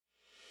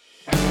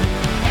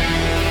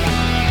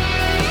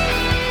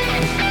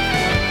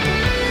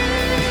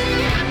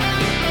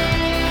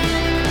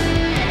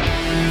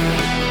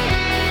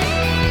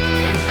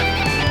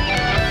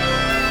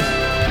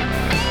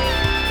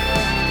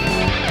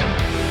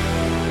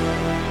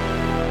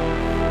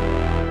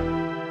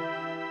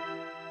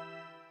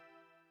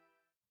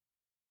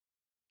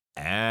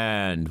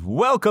and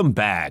welcome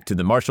back to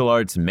the Martial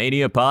Arts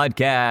Mania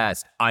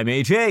podcast. I'm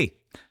AJ.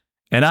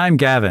 And I'm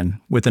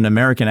Gavin with an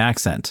American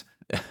accent.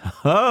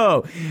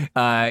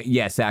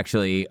 Yes,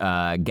 actually,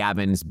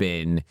 Gavin's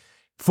been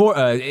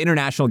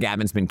international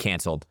Gavin's been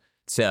canceled.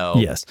 So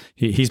yes,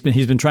 he's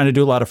been trying to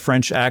do a lot of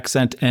French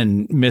accent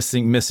and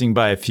missing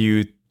by a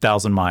few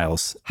thousand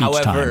miles each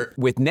time. However,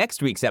 with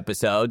next week's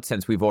episode,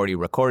 since we've already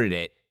recorded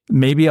it,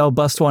 maybe I'll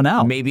bust one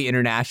out. Maybe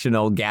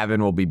international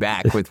Gavin will be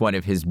back with one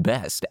of his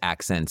best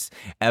accents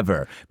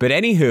ever. But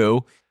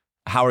anywho,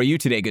 how are you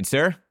today, good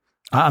sir?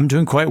 I'm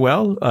doing quite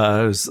well.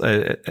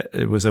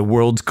 It was a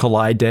Worlds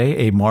Collide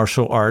Day, a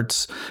martial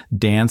arts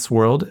dance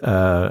world.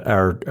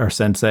 Our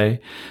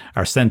sensei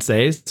and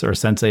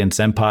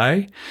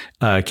senpai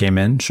came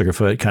in,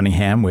 Sugarfoot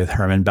Cunningham, with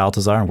Herman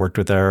Baltazar, and worked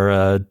with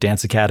our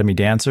Dance Academy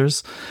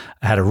dancers.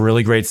 I had a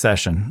really great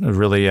session.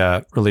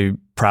 Really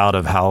proud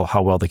of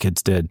how well the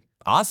kids did.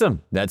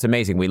 Awesome. That's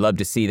amazing. We love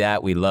to see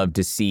that. We love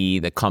to see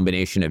the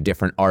combination of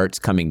different arts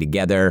coming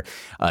together,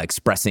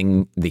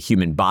 expressing the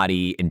human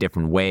body in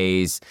different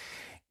ways.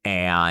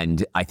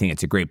 And I think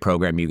it's a great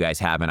program you guys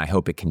have, and I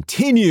hope it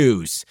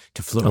continues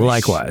to flourish.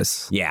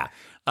 Likewise. Yeah.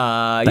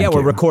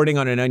 We're recording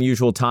on an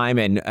unusual time,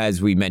 and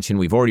as we mentioned,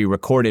 we've already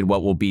recorded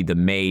what will be the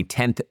May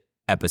 10th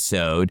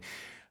episode.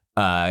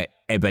 But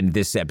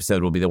this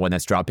episode will be the one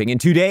that's dropping in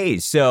 2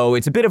 days. So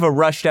it's a bit of a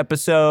rushed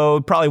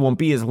episode. Probably won't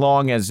be as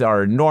long as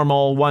our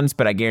normal ones,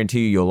 but I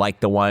guarantee you'll like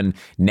the one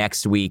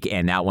next week.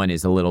 And that one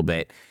is a little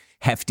bit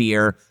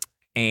heftier.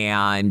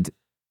 And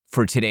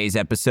for today's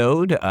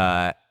episode,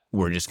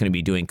 we're just going to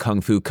be doing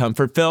Kung Fu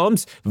Comfort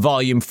Films,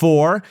 Volume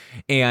 4.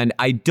 And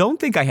I don't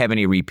think I have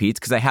any repeats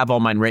because I have all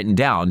mine written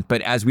down.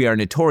 But as we are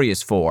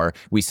notorious for,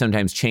 we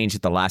sometimes change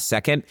at the last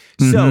second.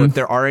 Mm-hmm. So if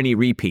there are any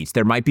repeats,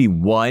 there might be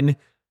one.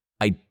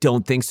 I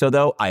don't think so,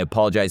 though. I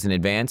apologize in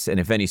advance. And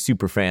if any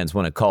super fans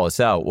want to call us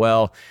out,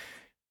 well,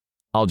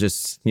 I'll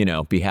just,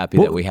 be happy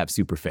that we have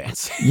super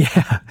fans.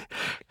 Yeah.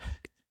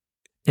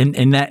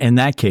 In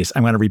that case,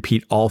 I'm going to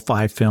repeat all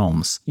 5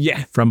 films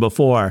from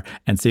before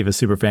and see if a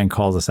super fan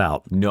calls us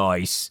out.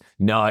 Nice.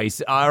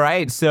 All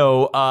right.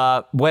 So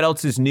what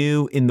else is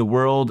new in the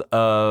world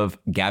of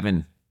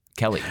Gavin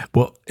Kelly?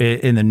 Well,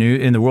 in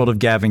the world of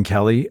Gavin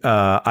Kelly,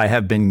 I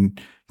have been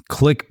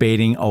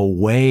clickbaiting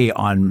away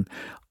on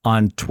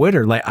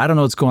Twitter. Like, I don't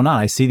know what's going on.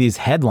 I see these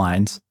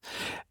headlines.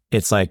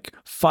 It's like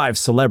 5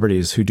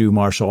 celebrities who do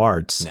martial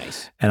arts.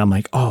 Nice. And I'm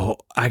like, oh,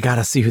 I got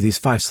to see who these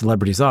 5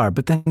 celebrities are.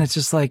 But then it's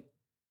just like,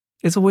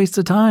 it's a waste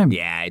of time.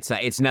 Yeah,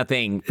 it's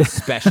nothing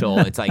special.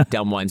 It's like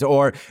dumb ones.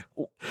 Or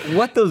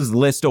what those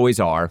lists always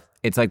are.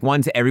 It's like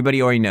ones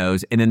everybody already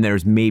knows. And then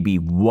there's maybe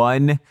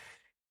one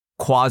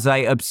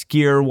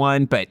quasi-obscure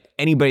one, but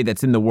anybody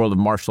that's in the world of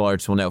martial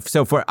arts will know.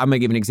 So I'm going to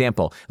give an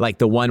example. Like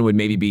the one would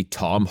maybe be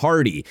Tom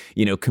Hardy,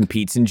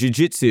 competes in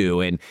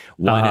jiu-jitsu and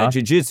won a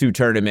jiu-jitsu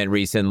tournament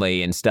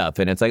recently and stuff.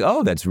 And it's like,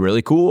 oh, that's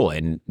really cool.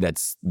 And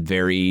that's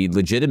very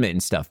legitimate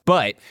and stuff.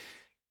 But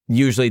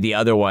usually the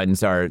other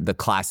ones are the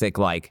classic,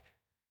 like,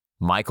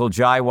 Michael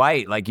Jai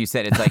White, like you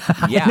said, it's like,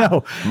 yeah,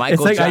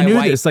 Michael Jai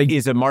White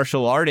is a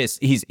martial artist.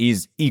 He's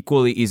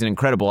an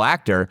incredible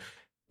actor.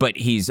 But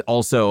he's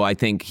also, I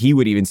think he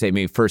would even say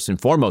maybe first and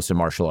foremost a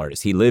martial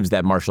artist. He lives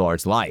that martial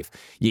arts life.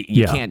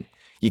 You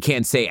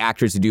can't say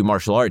actors who do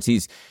martial arts.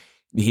 He's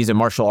a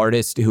martial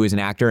artist who is an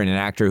actor and an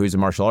actor who's a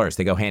martial artist.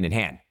 They go hand in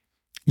hand.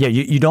 Yeah,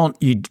 you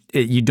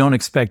don't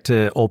expect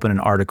to open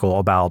an article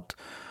about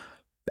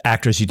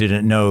actors you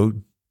didn't know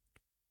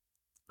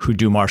who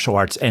do martial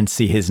arts and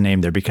see his name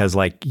there because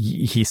like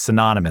he's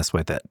synonymous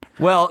with it.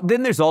 Well,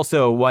 then there's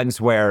also ones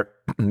where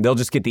they'll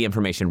just get the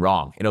information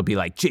wrong. It'll be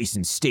like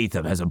Jason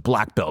Statham has a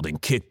black belt in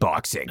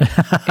kickboxing.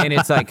 And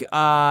it's like,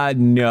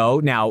 no.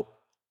 Now,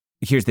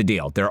 here's the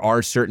deal. There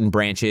are certain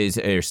branches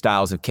or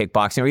styles of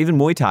kickboxing or even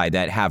Muay Thai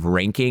that have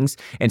rankings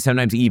and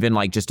sometimes even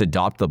like just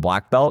adopt the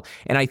black belt.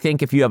 And I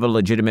think if you have a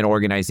legitimate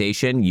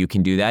organization, you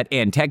can do that.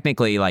 And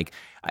technically, like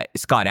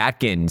Scott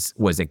Atkins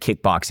was a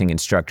kickboxing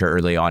instructor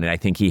early on, and I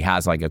think he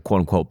has like a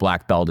quote unquote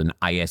black belt in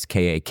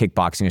ISKA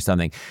kickboxing or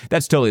something.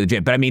 That's totally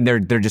legit. But I mean, they're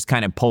just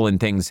kind of pulling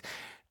things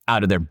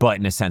out of their butt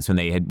in a sense when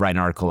they had write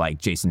an article like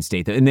Jason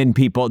Statham. And then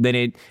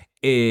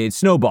it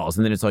snowballs.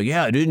 And then it's like,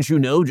 yeah, didn't you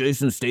know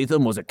Jason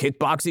Statham was a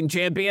kickboxing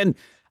champion?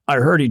 I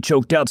heard he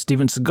choked out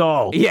Steven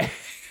Seagal. Yeah.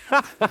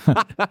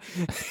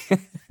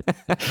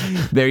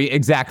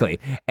 Exactly.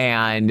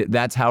 And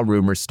that's how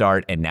rumors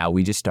start. And now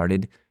we just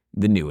started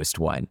the newest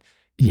one.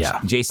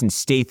 Yeah. Jason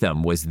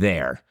Statham was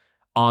there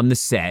on the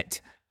set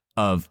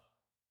of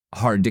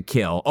Hard to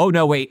Kill. Oh,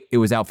 no, wait. It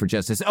was Out for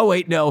Justice. Oh,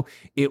 wait, no.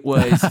 It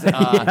was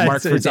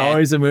Marked for Dead.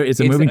 Always it's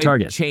a moving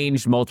target. It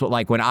changed multiple.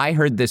 Like when I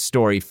heard this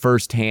story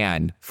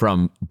firsthand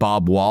from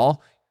Bob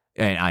Wall,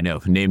 and I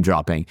know, name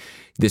dropping,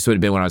 this would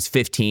have been when I was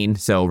 15,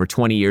 so over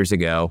 20 years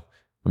ago.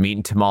 I'm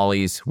eating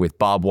tamales with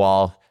Bob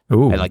Wall at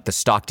like the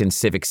Stockton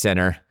Civic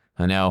Center.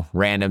 I know,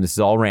 random. This is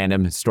all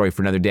random. It's a story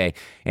for another day.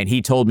 And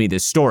he told me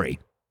this story.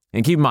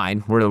 And keep in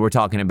mind, we're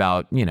talking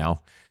about,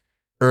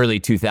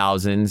 early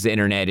 2000s. The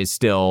internet is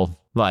still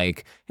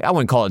like, I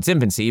wouldn't call it its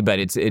infancy, but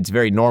it's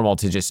very normal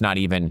to just not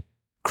even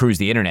cruise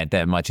the internet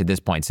that much at this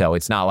point. So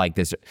it's not like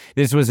this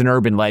was an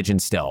urban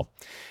legend still.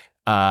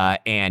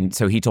 And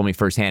so he told me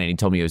firsthand, and he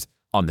told me it was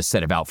on the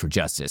set of Out for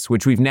Justice,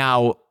 which we've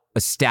now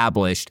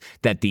established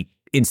that the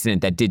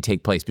incident that did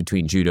take place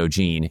between Judo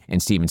Gene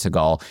and Steven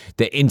Seagal,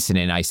 the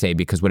incident, I say,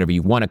 because whatever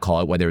you want to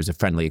call it, whether it was a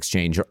friendly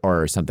exchange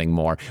or something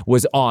more,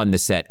 was on the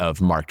set of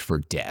Marked for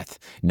Death,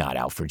 not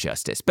Out for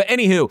Justice. But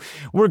anywho,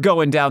 we're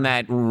going down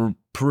that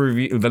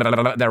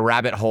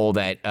rabbit hole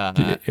that...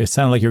 it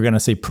sounded like you were going to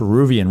say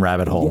Peruvian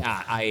rabbit hole,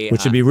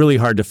 which would be really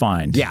hard to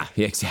find. Yeah,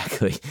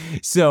 exactly.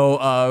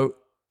 So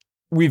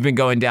we've been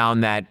going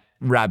down that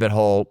rabbit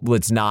hole.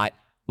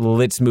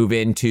 Let's move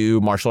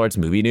into martial arts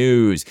movie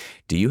news.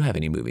 Do you have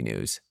any movie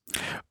news?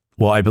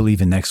 Well, I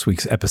believe in next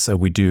week's episode,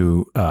 we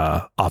do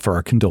offer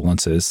our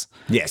condolences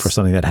for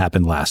something that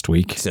happened last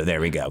week. So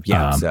there we go.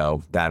 Yeah,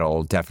 so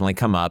that'll definitely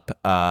come up.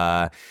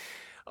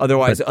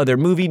 Otherwise, other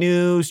movie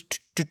news.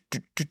 I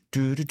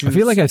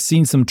feel like I've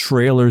seen some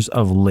trailers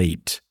of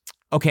late.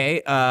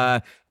 Okay,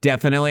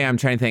 definitely. I'm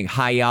trying to think.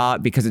 Hi-Ya,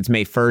 because it's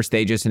May 1st,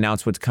 they just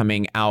announced what's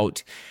coming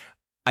out.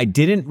 I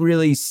didn't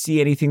really see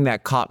anything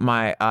that caught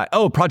my eye.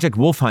 Project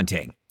Wolf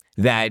Hunting.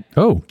 That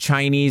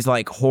Chinese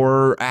like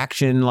horror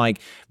action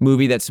like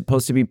movie that's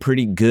supposed to be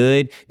pretty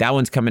good. That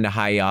one's coming to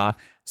Hi-Ya.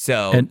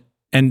 So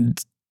and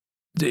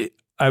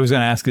I was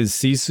going to ask, is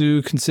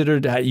Sisu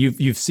considered?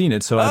 You've seen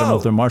it, so I don't know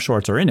if the martial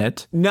arts are in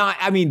it. No,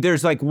 I mean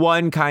there's like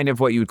one kind of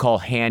what you would call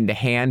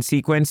hand-to-hand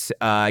sequence.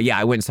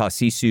 I went and saw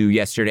Sisu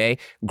yesterday.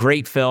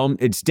 Great film.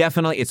 It's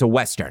a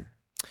Western.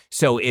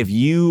 So if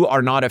you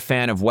are not a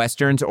fan of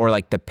Westerns or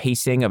like the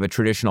pacing of a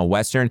traditional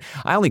Western,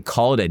 I only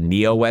call it a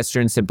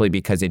neo-Western simply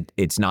because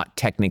it's not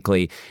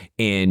technically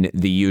in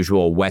the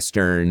usual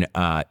Western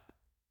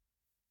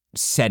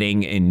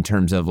setting in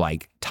terms of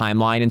like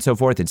timeline and so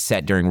forth. It's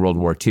set during World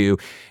War II.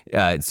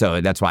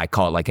 So that's why I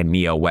call it like a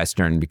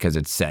neo-Western, because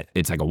it's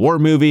like a war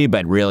movie,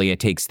 but really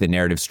it takes the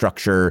narrative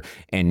structure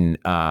and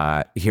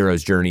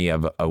hero's journey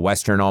of a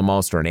Western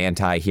almost, or an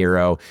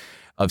anti-hero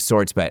of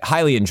sorts, but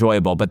highly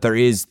enjoyable. But there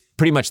is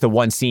pretty much the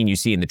one scene you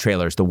see in the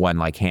trailer is the one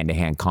like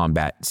hand-to-hand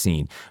combat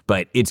scene,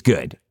 but it's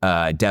good.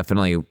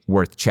 Definitely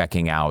worth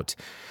checking out.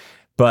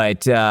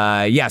 But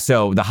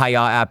so the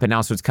Hi-Ya app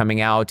announced what's coming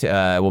out.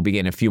 We'll be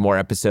getting a few more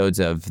episodes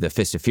of the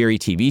Fist of Fury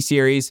TV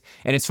series.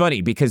 And it's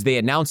funny because they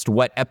announced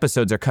what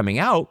episodes are coming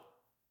out.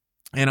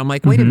 And I'm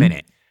like, wait a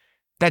minute.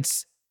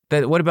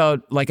 What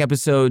about like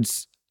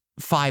episodes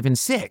 5 and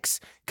 6?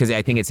 Because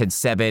I think it said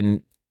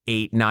 7,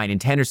 8, 9,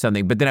 and 10 or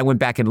something. But then I went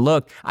back and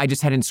looked. I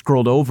just hadn't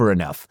scrolled over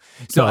enough.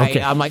 So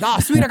I'm like,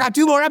 sweet, I got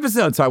 2 more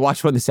episodes. So I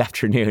watched one this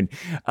afternoon.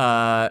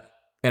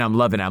 And I'm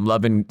loving it. I'm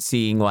loving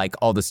seeing like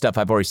all the stuff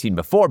I've already seen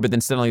before. But then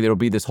suddenly there'll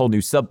be this whole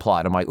new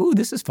subplot. I'm like, ooh,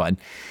 this is fun.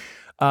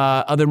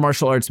 Other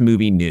martial arts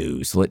movie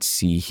news. Let's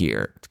see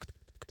here.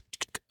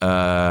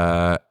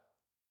 That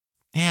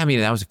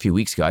was a few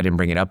weeks ago. I didn't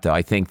bring it up though.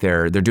 I think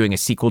they're doing a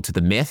sequel to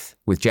The Myth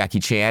with Jackie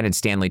Chan and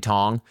Stanley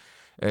Tong.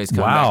 Is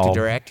coming back to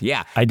direct.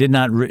 Yeah. I did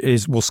not.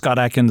 Will Scott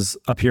Adkins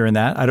appear in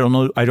that? I don't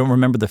know. I don't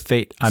remember the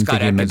fate. I'm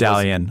thinking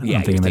Medallion.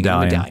 I'm thinking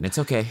Medallion. It's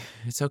okay.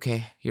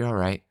 You're all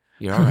right.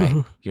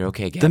 You're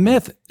okay, Gavin. The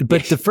Myth.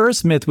 But the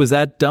first Myth, was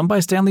that done by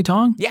Stanley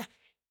Tong? Yeah,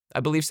 I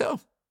believe so.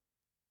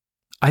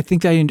 I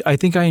think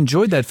I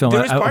enjoyed that film.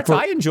 There was parts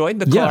I enjoyed.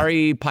 The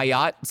Kalari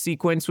Payat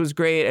sequence was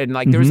great. And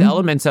like there was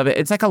elements of it.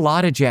 It's like a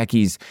lot of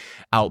Jackie's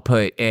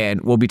output. And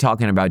we'll be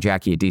talking about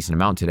Jackie a decent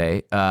amount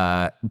today.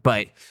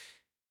 But...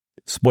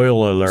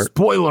 Spoiler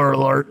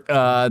alert.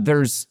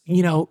 There's,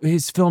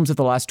 his films of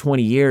the last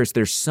 20 years,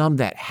 there's some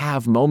that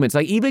have moments.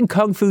 Like even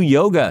Kung Fu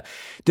Yoga,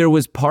 there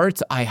was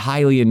parts I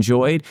highly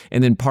enjoyed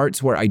and then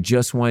parts where I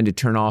just wanted to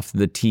turn off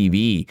the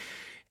TV.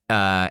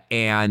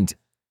 And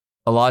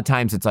a lot of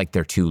times it's like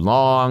they're too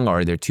long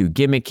or they're too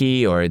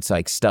gimmicky, or it's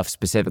like stuff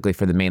specifically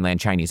for the mainland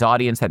Chinese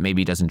audience that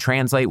maybe doesn't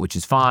translate, which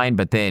is fine.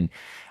 But then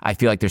I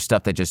feel like there's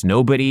stuff that just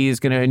nobody is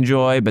going to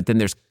enjoy. But then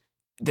there's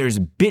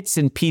bits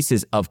and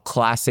pieces of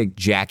classic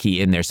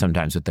Jackie in there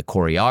sometimes with the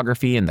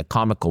choreography and the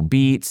comical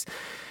beats.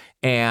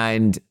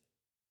 And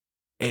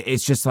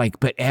it's just like,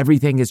 but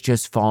everything has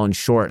just fallen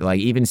short. Like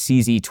even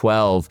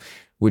CZ12,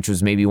 which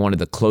was maybe one of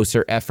the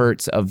closer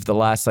efforts of the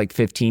last like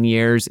 15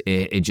 years,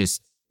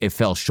 it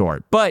fell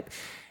short. But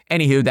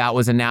anywho, that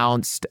was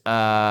announced.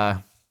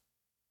 Of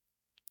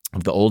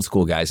the old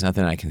school guys,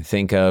 nothing I can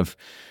think of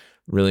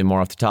really more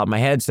off the top of my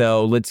head.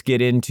 So let's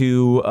get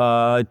into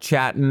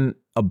chatting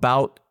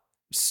about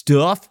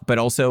stuff, but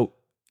also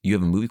you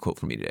have a movie quote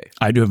for me today.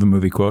 I do have a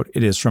movie quote.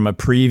 It is from a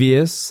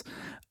previous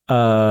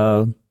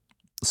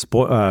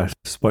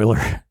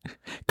spoiler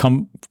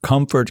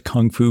comfort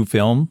kung fu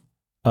film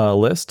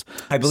list.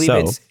 I believe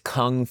it's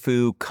Kung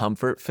Fu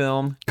Comfort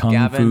Film.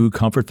 Fu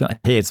Comfort Film.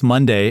 Hey, it's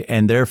Monday,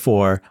 and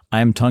therefore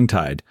I'm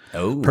tongue-tied.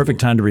 Oh,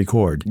 perfect time to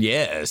record.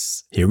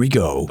 Yes. Here we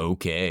go.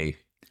 Okay.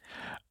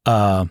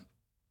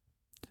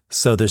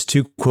 So there's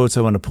 2 quotes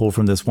I want to pull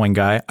from this one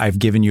guy. I've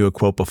given you a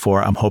quote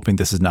before. I'm hoping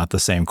this is not the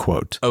same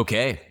quote.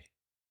 Okay.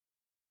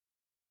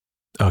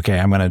 Okay,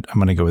 I'm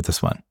gonna go with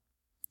this one.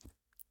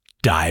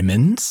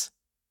 Diamonds?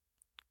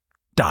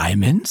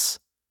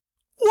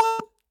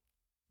 What?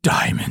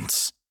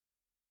 Diamonds.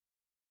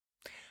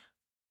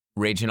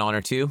 Rage and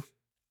Honor 2?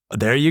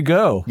 There you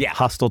go. Yeah.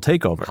 Hostile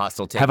Takeover.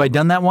 Hostile Takeover. Have I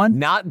done that one?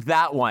 Not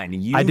that one.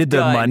 I did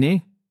the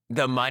money.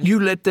 The money. You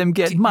let them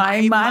get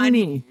my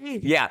money.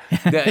 Yeah.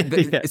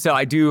 So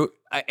I do.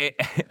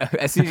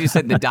 As soon as you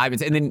said the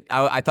diamonds, and then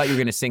I thought you were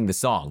going to sing the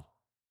song.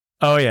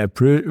 Oh, yeah.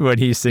 When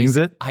he sings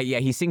it? Yeah,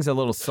 he sings a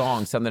little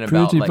song, something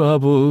about Pretty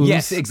bubbles.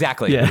 Yes,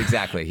 exactly. Yeah.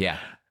 Exactly. Yeah.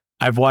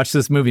 I've watched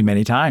this movie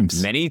many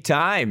times. Many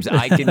times.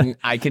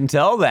 I can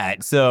tell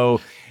that. So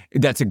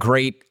that's a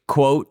great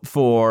quote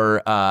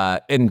for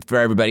and for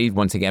everybody,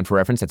 once again, for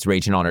reference, that's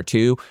Rage and Honor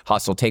 2,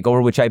 Hostile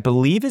Takeover, which I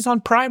believe is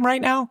on Prime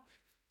right now.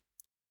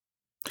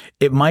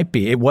 It might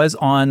be. It was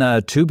on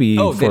Tubi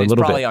for a little bit. Oh, it's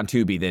probably on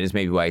Tubi. That is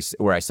maybe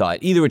where I saw it.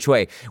 Either which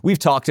way, we've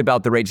talked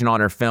about the Rage and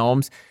Honor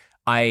films.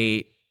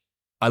 I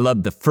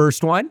love the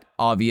first one,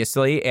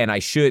 obviously, and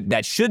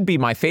that should be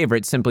my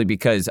favorite simply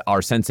because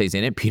our sensei's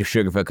in it, Peter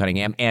Sugarfoot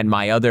Cunningham, and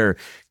my other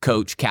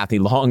coach, Kathy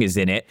Long, is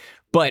in it.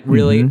 But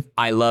really,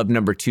 I love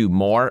number 2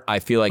 more. I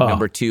feel like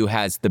number 2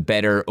 has the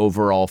better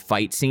overall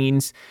fight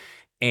scenes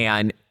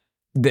and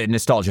the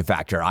nostalgia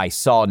factor. I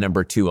saw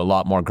number 2 a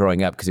lot more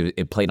growing up because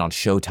it played on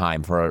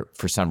Showtime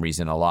for some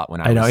reason a lot when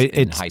I was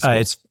in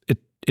high school.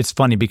 It's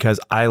funny because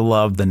I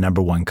love the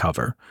number 1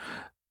 cover.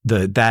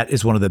 That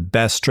is one of the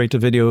best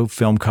straight-to-video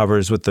film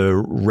covers with the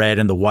red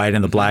and the white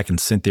and the black and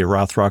Cynthia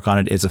Rothrock on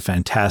it. It's a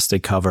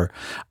fantastic cover.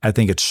 I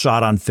think it's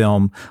shot on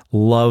film.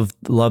 Love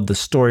the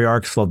story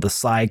arcs, love the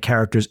side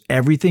characters.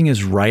 Everything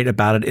is right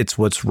about it. It's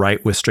what's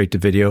right with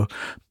straight-to-video.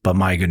 But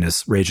my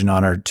goodness, Rage and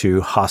Honor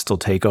 2, Hostile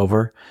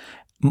Takeover.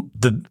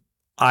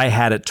 I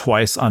had it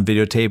twice on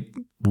videotape.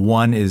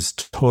 One is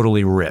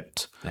totally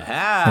ripped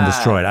and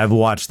destroyed. I've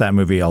watched that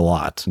movie a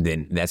lot.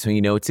 Then that's when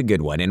you know it's a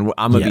good one. And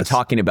I'm going to be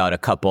talking about a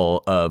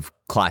couple of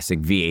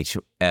classic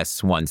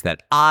VHS ones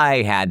that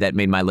I had that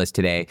made my list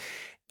today.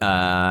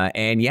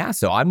 And yeah,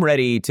 so I'm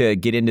ready to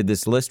get into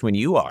this list when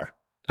you are.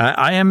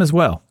 I am as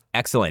well.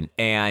 Excellent.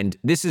 And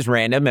this is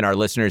random, and our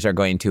listeners are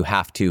going to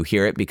have to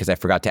hear it because I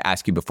forgot to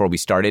ask you before we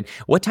started.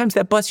 What time's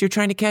that bus you're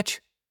trying to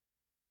catch?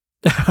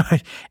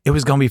 It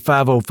was going to be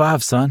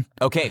 5:05, son.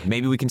 Okay,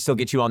 maybe we can still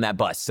get you on that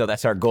bus. So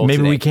that's our goal Maybe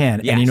today. we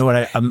can. Yes. And you know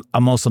what?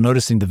 I'm also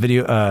noticing the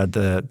video,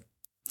 the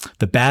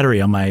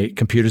battery on my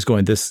computer's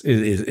going,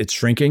 it's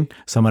shrinking.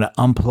 So I'm going to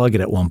unplug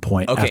it at one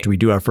point after we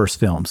do our first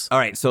films. All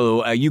right,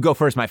 so you go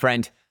first, my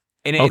friend.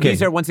 And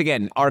these are, once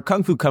again, our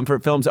Kung Fu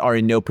Comfort films are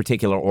in no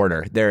particular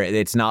order.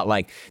 It's not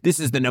like, this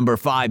is the number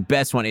 5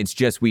 best one. It's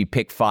just we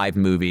pick 5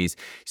 movies.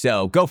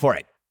 So go for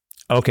it.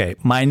 Okay,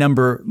 my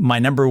number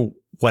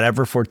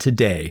whatever for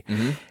today.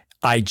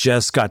 I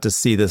just got to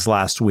see this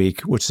last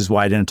week, which is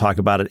why I didn't talk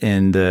about it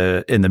in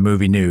the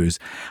movie news,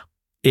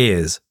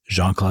 is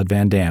Jean-Claude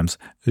Van Damme's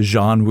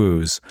John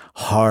Woo's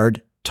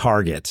Hard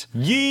Target.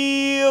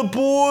 Yeah,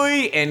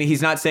 boy. And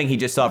he's not saying he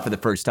just saw it for the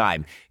first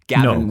time.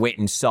 Gavin went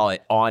and saw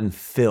it on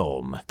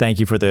film. Thank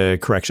you for the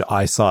correction.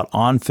 I saw it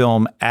on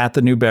film at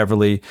the New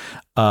Beverly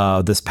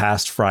this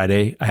past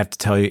Friday. I have to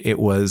tell you, it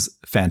was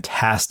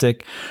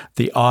fantastic.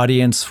 The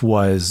audience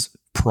was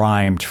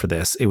primed for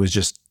this. It was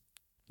just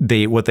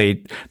they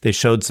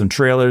showed some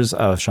trailers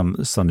of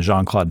some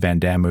Jean-Claude Van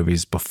Damme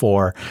movies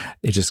before.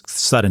 It just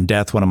Sudden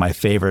Death, one of my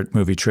favorite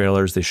movie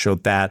trailers. They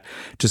showed that,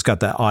 just got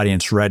the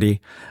audience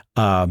ready.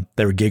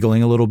 They were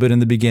giggling a little bit in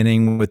the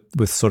beginning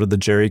with sort of the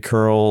Jerry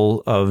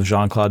curl of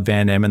Jean-Claude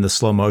Van Damme and the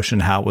slow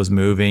motion, how it was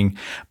moving.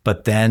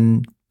 But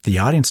then the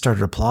audience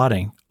started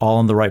applauding, all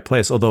in the right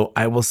place. Although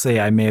I will say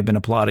I may have been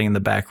applauding in the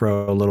back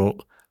row a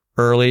little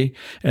early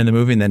in the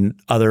movie, and then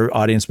other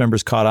audience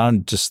members caught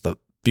on. Just the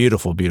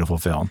beautiful, beautiful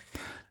film.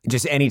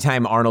 Just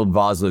anytime Arnold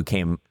Vosloo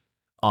came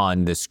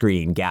on the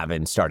screen,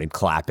 Gavin started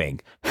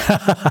clapping.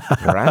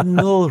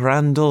 Randall.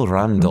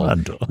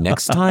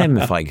 Next time,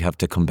 if I have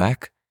to come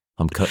back,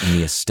 I'm cutting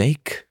me a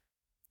steak.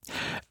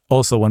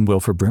 Also, when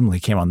Wilford Brimley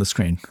came on the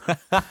screen.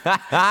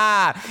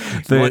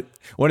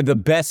 One of the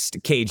best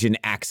Cajun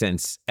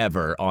accents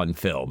ever on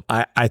film.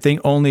 I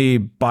think only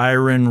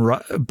Byron,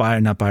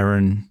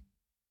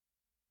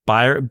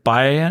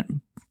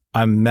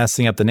 I'm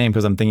messing up the name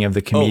because I'm thinking of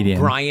the comedian.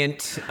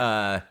 Bryant.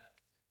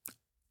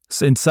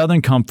 In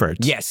Southern Comfort.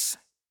 Yes.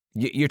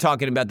 You're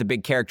talking about the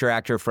big character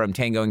actor from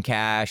Tango and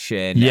Cash.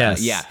 And,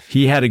 yes. Yeah.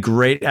 He had a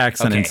great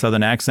accent in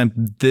Southern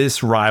accent.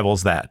 This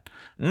rivals that.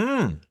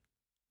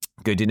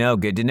 Good to know.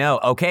 Good to know.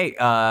 Okay.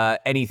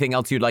 Anything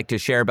else you'd like to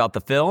share about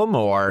the film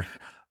or?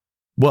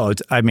 Well,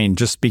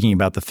 just speaking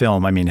about the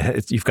film,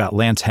 you've got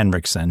Lance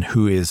Henriksen,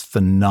 who is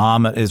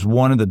phenomenal, is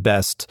one of the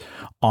best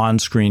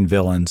on-screen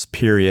villains,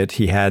 period.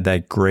 He had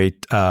that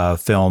great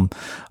film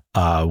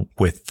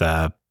with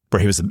where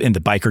he was in the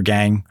biker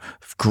gang,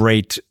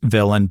 great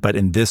villain. But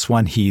in this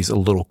one, he's a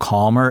little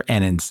calmer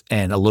and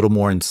a little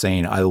more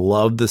insane. I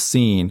love the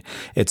scene.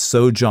 It's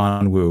so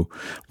John Woo,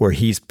 where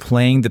he's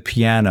playing the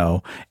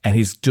piano and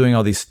he's doing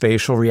all these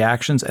facial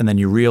reactions. And then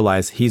you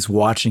realize he's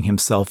watching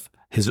himself,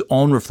 his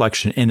own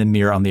reflection in a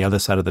mirror on the other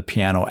side of the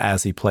piano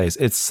as he plays.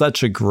 It's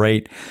such a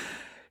great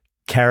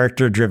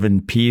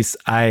character-driven piece.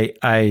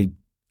 The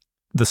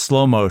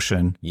slow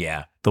motion.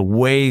 Yeah. The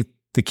way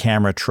the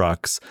camera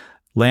trucks,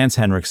 Lance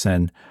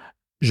Henriksen,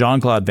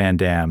 Jean-Claude Van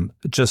Damme,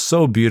 just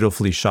so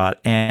beautifully shot.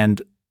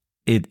 And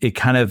it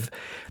kind of,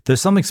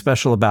 there's something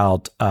special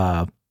about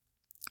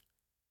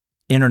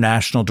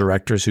international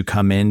directors who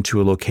come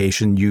into a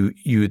location.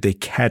 They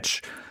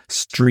catch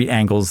street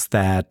angles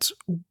that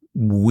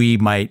we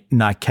might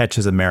not catch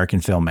as American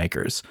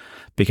filmmakers,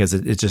 because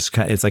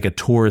it's like a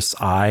tourist's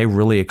eye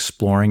really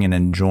exploring and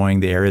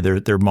enjoying the area.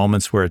 There are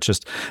moments where it's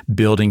just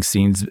building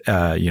scenes,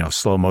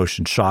 slow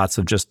motion shots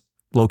of just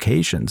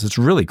locations. It's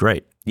really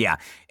great. Yeah.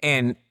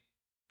 And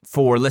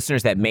for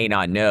listeners that may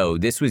not know,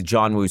 this was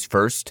John Woo's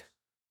first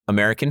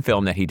American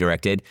film that he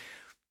directed.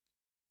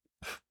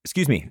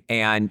 Excuse me.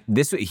 And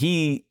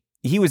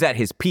he was at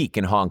his peak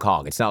in Hong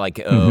Kong. It's not like,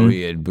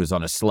 he was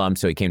on a slump,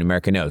 so he came to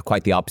America. No,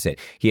 quite the opposite.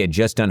 He had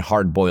just done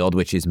Hard Boiled,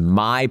 which is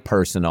my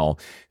personal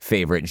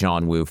favorite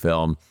John Woo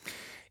film.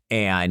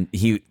 And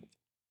he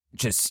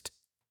just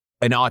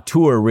an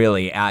auteur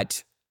really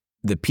at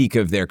the peak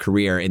of their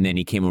career. And then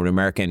he came over to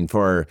America. And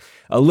for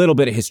a little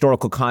bit of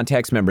historical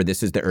context, remember,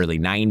 this is the early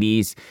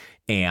 90s.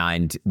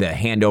 And the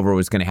handover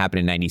was going to happen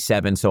in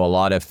 97. So a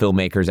lot of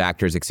filmmakers,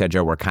 actors, et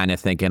cetera, were kind of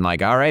thinking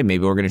like, all right,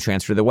 maybe we're going to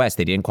transfer to the West.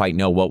 They didn't quite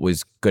know what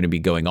was going to be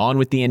going on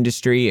with the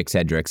industry, et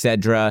cetera, et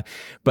cetera.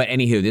 But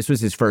anywho, this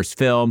was his first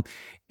film.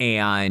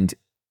 And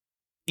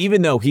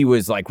even though he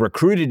was like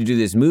recruited to do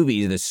this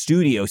movie, the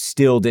studio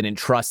still didn't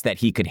trust that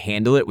he could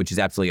handle it, which is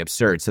absolutely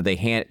absurd. So they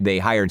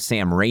hired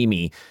Sam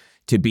Raimi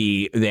to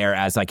be there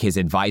as like his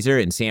advisor,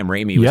 and Sam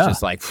Raimi was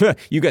just like,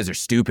 you guys are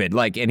stupid.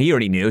 Like, and he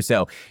already knew.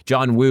 So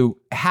John Woo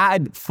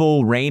had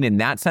full reign in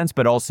that sense,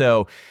 but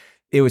also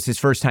it was his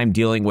first time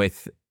dealing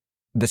with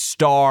the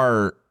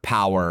star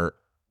power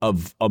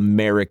of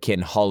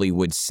American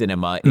Hollywood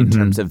cinema in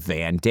terms of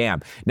Van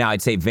Damme. Now,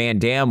 I'd say Van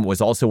Damme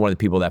was also one of the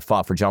people that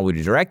fought for John Woo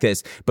to direct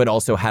this, but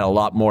also had a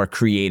lot more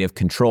creative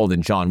control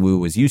than John Woo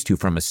was used to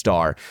from a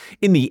star.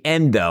 In the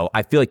end, though,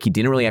 I feel like he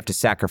didn't really have to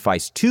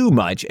sacrifice too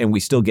much, and we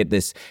still get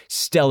this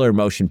stellar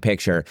motion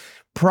picture.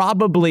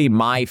 Probably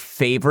my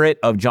favorite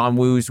of John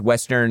Woo's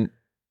Western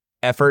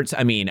efforts.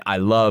 I mean, I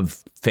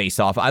love Face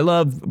Off. I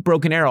love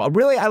Broken Arrow.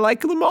 Really, I like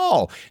them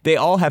all. They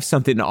all have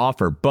something to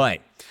offer, but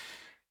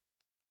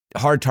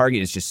Hard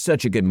Target is just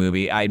such a good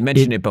movie. I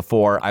mentioned it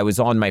before. I was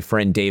on my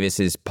friend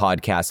Davis's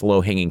podcast,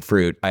 Low Hanging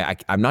Fruit.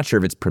 I'm not sure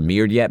if it's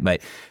premiered yet,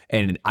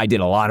 and I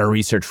did a lot of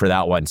research for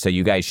that one. So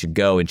you guys should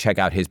go and check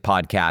out his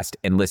podcast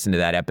and listen to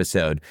that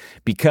episode,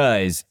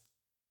 because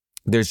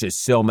there's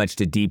just so much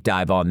to deep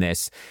dive on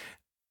this.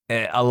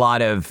 A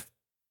lot of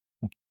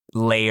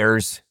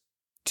layers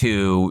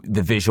to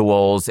the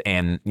visuals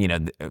and,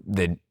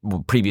 the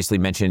previously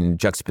mentioned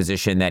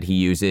juxtaposition that he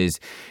uses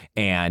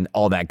and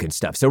all that good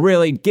stuff. So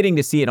really getting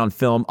to see it on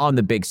film on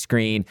the big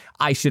screen.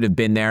 I should have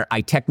been there. I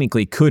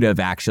technically could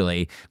have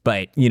actually,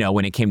 but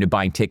when it came to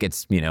buying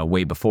tickets,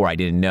 way before, I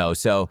didn't know.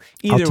 So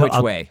which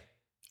way.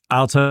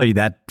 I'll tell you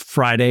that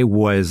Friday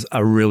was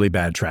a really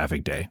bad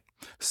traffic day.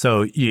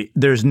 So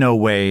there's no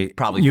way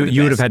probably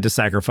you would have had to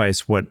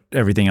sacrifice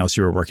everything else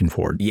you were working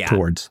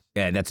towards.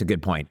 Yeah, that's a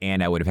good point.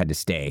 And I would have had to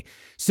stay.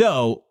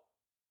 So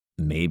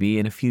maybe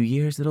in a few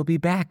years it'll be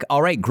back.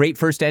 All right, great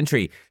first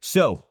entry.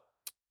 So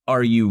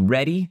are you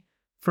ready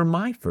for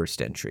my first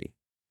entry?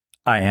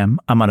 I am.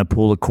 I'm going to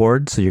pull a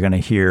cord, so you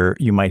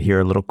might hear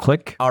a little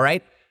click. All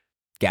right.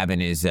 Gavin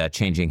is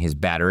changing his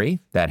battery.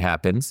 That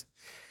happens.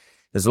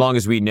 As long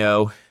as we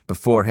know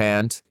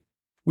beforehand,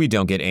 we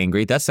don't get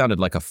angry. That sounded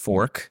like a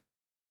fork.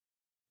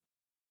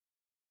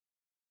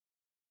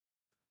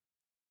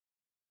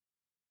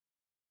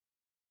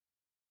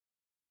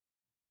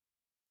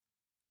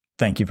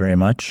 Thank you very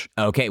much.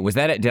 Okay, was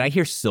that it? Did I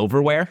hear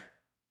silverware?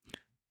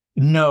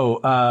 No,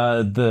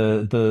 I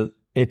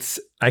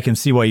can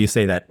see why you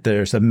say that.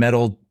 There's a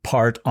metal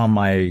part on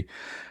my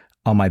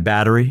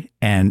battery,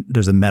 and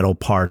there's a metal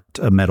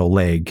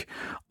leg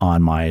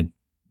on my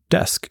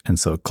desk, and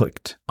so it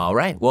clicked. All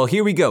right. Well,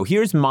 here we go.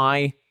 Here's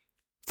my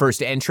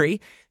first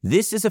entry.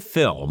 This is a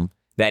film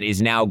that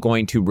is now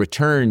going to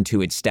return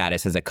to its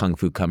status as a Kung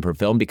Fu comfort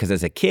film, because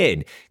as a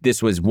kid,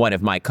 this was one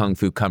of my Kung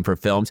Fu comfort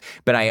films,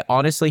 but I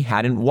honestly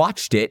hadn't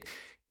watched it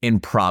in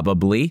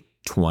probably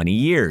 20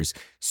 years.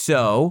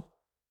 So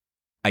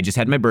I just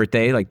had my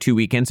birthday like 2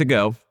 weekends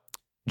ago.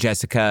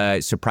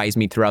 Jessica surprised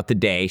me throughout the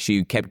day.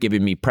 She kept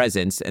giving me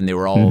presents, and they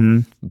were all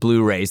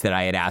Blu-rays that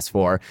I had asked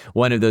for.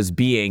 One of those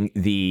being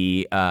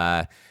the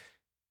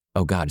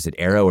is it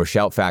Arrow or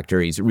Shout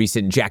Factory's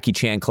recent Jackie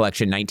Chan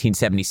collection,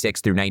 1976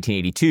 through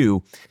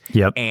 1982.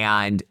 Yep.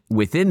 And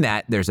within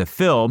that, there's a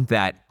film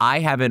that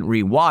I haven't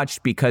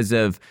rewatched because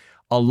of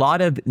a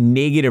lot of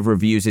negative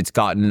reviews it's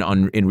gotten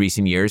in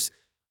recent years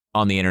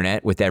on the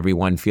internet, with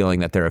everyone feeling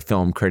that they're a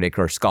film critic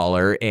or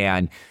scholar,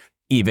 and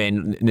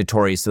even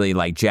notoriously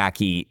like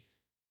Jackie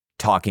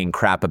talking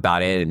crap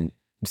about it and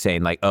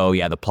saying like, oh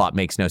yeah, the plot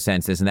makes no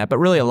sense, this and that. But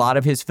really a lot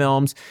of his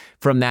films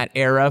from that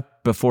era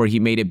before he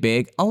made it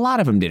big, a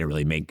lot of them didn't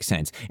really make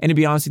sense. And to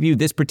be honest with you,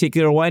 this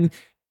particular one,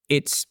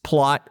 its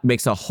plot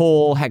makes a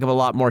whole heck of a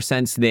lot more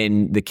sense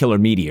than The Killer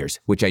Meteors,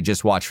 which I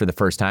just watched for the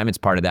first time. It's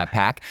part of that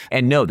pack.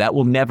 And no, that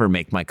will never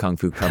make my Kung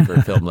Fu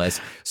Comfort film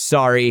list.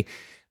 Sorry,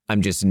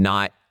 I'm just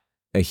not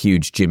a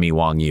huge Jimmy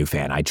Wong Yu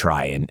fan. I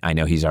try, and I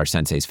know he's our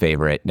sensei's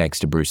favorite next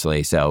to Bruce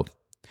Lee. So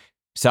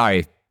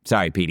sorry,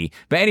 Petey.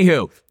 But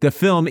anywho, the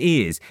film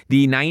is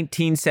the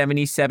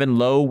 1977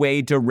 Lo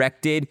Wei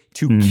directed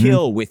To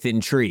Kill with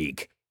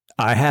Intrigue.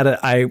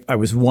 I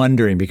was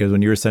wondering, because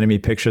when you were sending me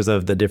pictures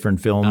of the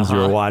different films you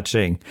were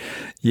watching,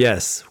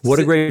 yes, what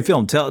a great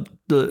film. Tell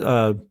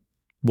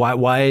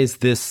why is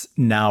this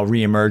now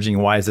reemerging?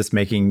 Why is this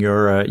making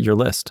your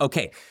list?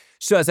 Okay.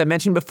 So as I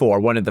mentioned before,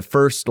 one of the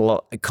first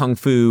Kung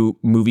Fu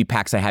movie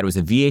packs I had was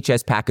a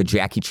VHS pack of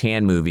Jackie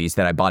Chan movies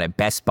that I bought at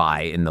Best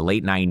Buy in the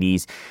late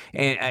 90s.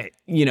 And,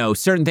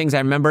 certain things I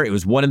remember, it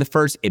was one of the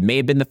first. It may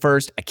have been the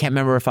first. I can't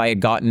remember if I had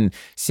gotten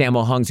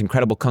Sammo Hung's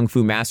Incredible Kung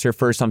Fu Master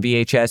first on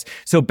VHS.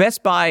 So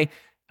Best Buy,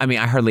 I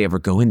hardly ever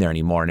go in there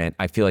anymore, and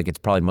I feel like it's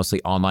probably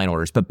mostly online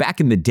orders. But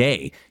back in the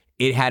day,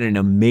 it had an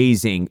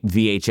amazing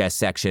VHS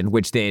section,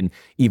 which then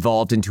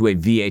evolved into a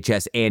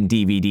VHS and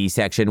DVD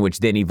section, which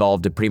then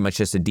evolved to pretty much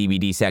just a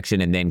DVD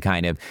section. And then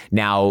kind of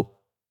now,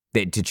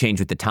 to change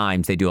with the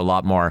times, they do a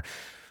lot more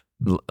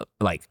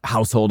like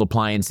household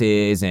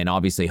appliances, and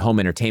obviously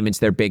home entertainment's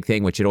their big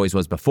thing, which it always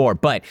was before.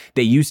 But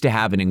they used to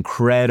have an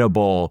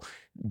incredible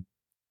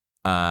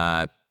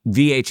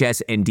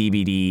VHS and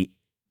DVD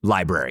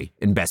library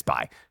in Best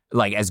Buy,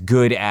 like as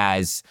good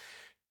as,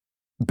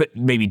 but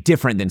maybe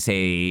different than,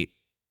 say,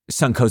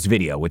 Suncoast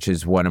Video, which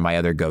is one of my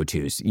other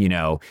go-tos.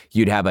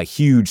 You'd have a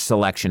huge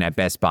selection at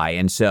Best Buy.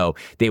 And so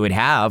they would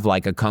have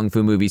like a Kung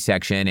Fu movie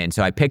section. And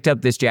so I picked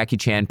up this Jackie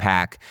Chan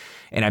pack,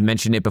 and I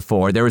mentioned it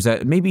before. There was I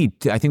think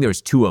there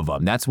was 2 of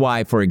them. That's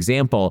why, for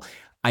example,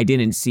 I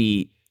didn't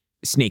see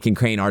Snake and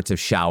Crane Arts of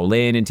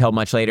Shaolin until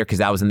much later, because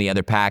that was in the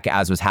other pack,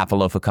 as was Half a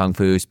Loaf of Kung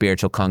Fu,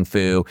 Spiritual Kung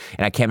Fu.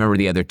 And I can't remember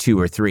the other 2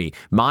 or 3.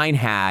 Mine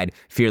had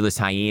Fearless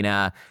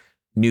Hyena,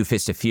 New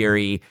Fist of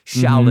Fury,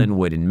 Shaolin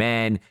Wooden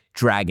Men,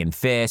 Dragon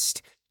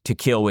Fist, To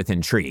Kill with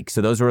Intrigue. So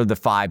those were the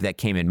 5 that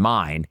came in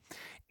mind.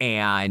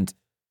 And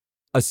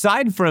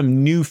aside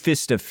from New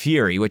Fist of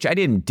Fury, which I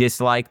didn't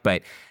dislike,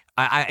 but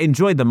I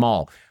enjoyed them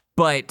all.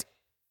 And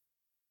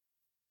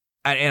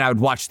I would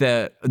watch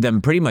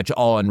them pretty much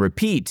all on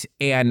repeat.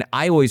 And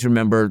I always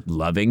remember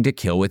loving To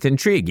Kill with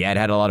Intrigue. Yeah, it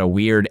had a lot of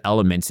weird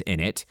elements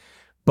in it.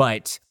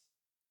 But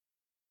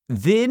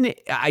then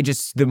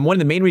one of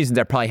the main reasons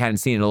I probably hadn't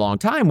seen it in a long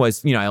time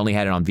was, I only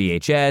had it on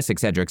VHS, et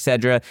cetera, et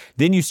cetera.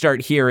 Then you start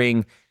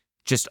hearing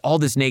just all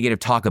this negative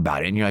talk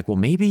about it. And you're like, well,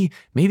 maybe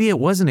it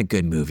wasn't a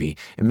good movie.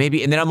 And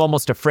then I'm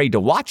almost afraid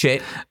to watch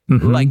it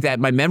like that.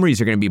 My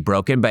memories are going to be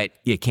broken, but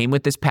it came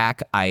with this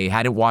pack. I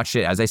hadn't watched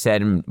it, as I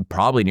said, in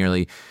probably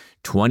nearly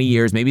 20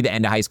 years, maybe the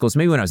end of high school. So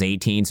maybe when I was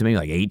 18, so maybe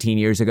like 18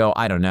 years ago,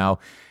 I don't know.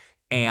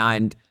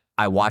 And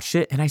I watched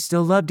it and I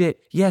still loved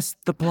it. Yes,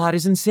 the plot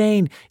is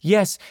insane.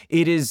 Yes,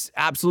 it is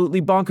absolutely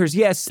bonkers.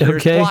 Yes,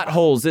 there's plot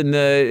holes in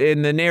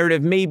the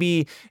narrative,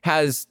 maybe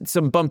has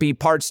some bumpy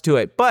parts to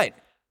it. But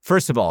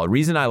first of all, a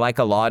reason I like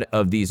a lot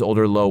of these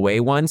older Lo Wei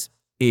ones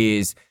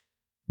is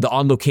the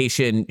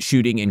on-location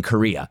shooting in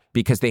Korea,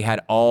 because they had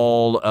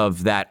all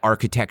of that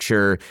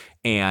architecture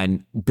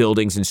and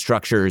buildings and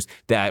structures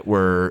that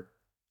were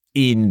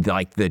in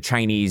like the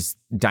Chinese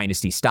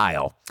dynasty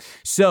style.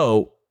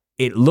 So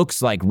it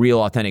looks like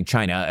real authentic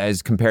China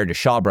as compared to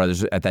Shaw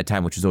Brothers at that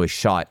time, which was always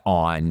shot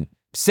on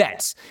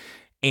sets.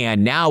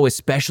 And now,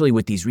 especially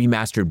with these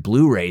remastered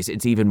Blu-rays,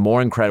 it's even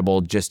more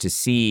incredible just to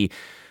see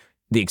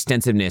the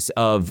extensiveness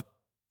of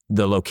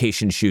the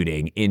location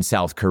shooting in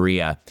South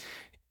Korea.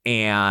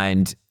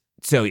 And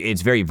so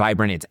it's very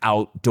vibrant. It's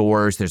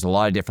outdoors. There's a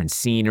lot of different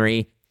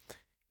scenery.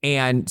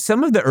 And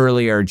some of the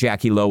earlier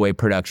Jackie Lo Wei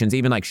productions,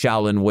 even like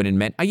Shaolin Wooden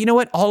Men, you know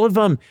what? All of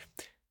them,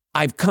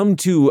 I've come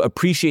to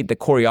appreciate the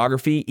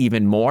choreography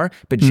even more,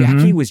 but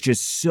Jackie was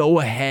just so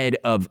ahead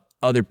of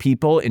other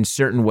people in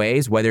certain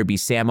ways, whether it be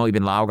Sammo,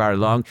 even Lau Gar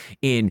Lung,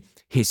 in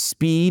his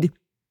speed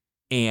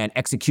and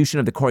execution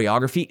of the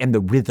choreography and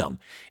the rhythm.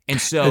 And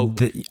so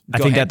I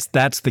think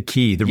that's the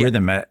key. The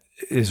rhythm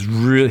is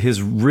real.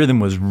 His rhythm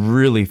was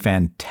really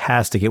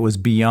fantastic. It was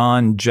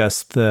beyond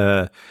just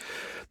the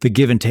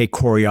give and take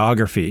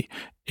choreography.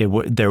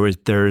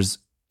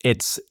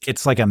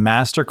 It's like a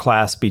master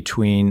class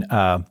between,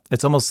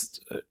 it's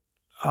almost,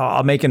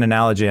 I'll make an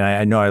analogy. And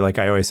I know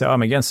I always say,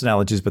 I'm against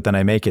analogies, but then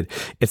I make it.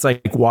 It's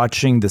like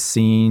watching the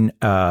scene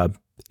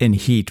in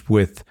Heat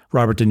with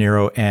Robert De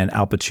Niro and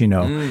Al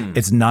Pacino.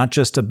 It's not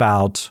just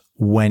about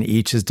when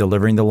each is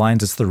delivering the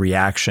lines, it's the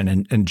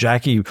reaction. And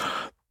Jackie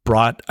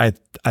brought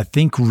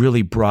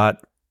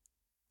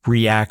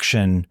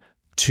reaction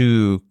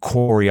to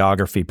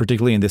choreography,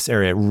 particularly in this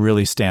area. It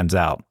really stands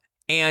out.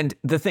 And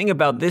the thing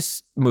about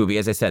this movie,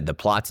 as I said, the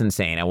plot's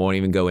insane. I won't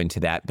even go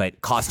into that,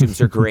 but costumes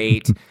are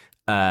great,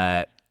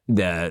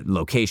 the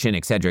location,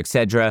 et cetera, et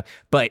cetera.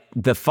 But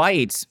the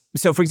fights,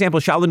 so for example,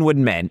 Shaolin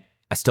Wooden Men,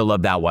 I still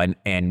love that one.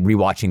 And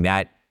rewatching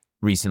that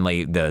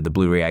recently, the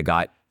Blu-ray I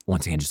got,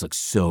 once again, just looks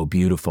so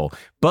beautiful.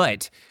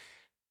 But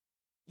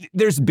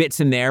there's bits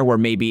in there where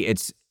maybe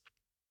it's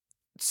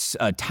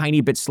a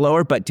tiny bit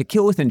slower, but To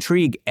Kill with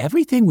Intrigue,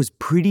 everything was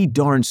pretty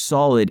darn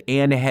solid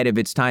and ahead of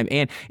its time.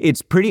 And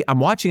I'm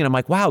watching it, I'm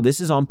like, wow, this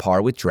is on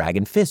par with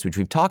Dragon Fist, which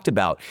we've talked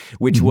about,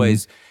 which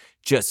was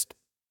just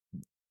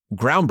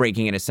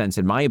groundbreaking in a sense,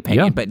 in my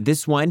opinion. Yeah. But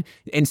this one,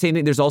 and same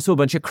thing, there's also a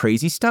bunch of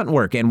crazy stunt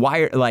work and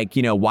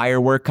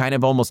wire work, kind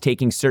of almost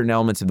taking certain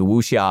elements of the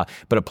wuxia,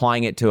 but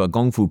applying it to a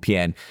Kung Fu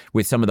Pian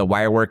with some of the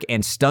wire work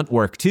and stunt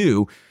work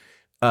too.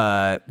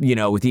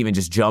 With even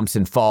just jumps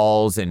and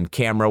falls and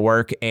camera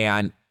work,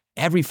 and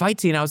every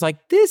fight scene, I was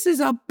like, this is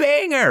a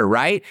banger,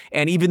 right?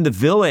 And even the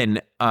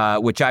villain,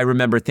 which I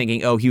remember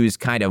thinking, oh, he was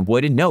kind of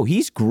wooden. No,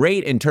 he's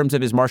great in terms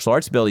of his martial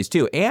arts abilities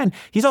too. And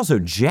he's also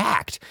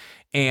jacked.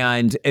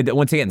 And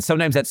once again,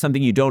 sometimes that's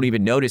something you don't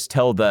even notice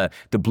till the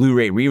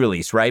Blu-ray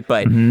re-release, right?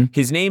 But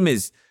his name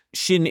is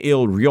Shin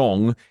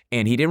Il-ryong,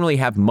 and he didn't really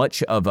have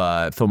much of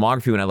a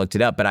filmography when I looked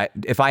it up, but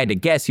if I had to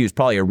guess, he was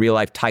probably a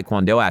real-life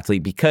Taekwondo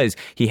athlete because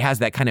he has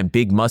that kind of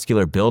big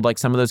muscular build like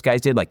some of those guys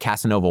did, like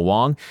Casanova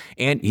Wong,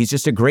 and he's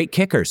just a great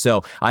kicker.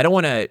 So I don't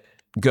want to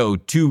go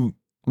too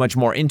much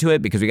more into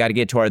it because we got to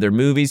get to our other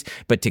movies,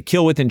 but To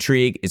Kill with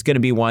Intrigue is going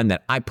to be one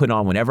that I put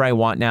on whenever I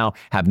want now,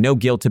 have no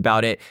guilt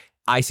about it.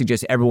 I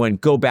suggest everyone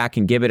go back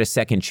and give it a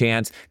second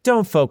chance.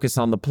 Don't focus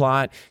on the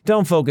plot.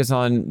 Don't focus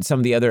on some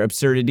of the other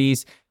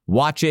absurdities.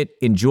 Watch it,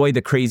 enjoy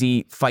the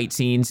crazy fight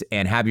scenes,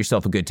 and have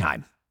yourself a good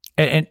time.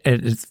 And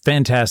it's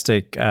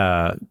fantastic,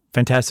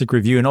 fantastic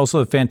review, and also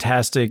a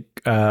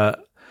fantastic.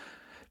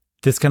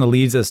 This kind of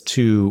leads us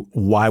to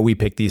why we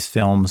pick these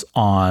films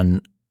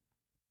on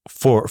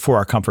for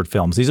our comfort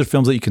films. These are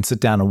films that you can sit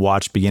down and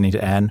watch beginning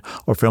to end,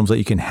 or films that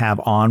you can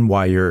have on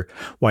while you're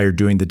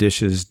doing the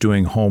dishes,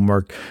 doing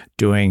homework,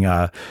 doing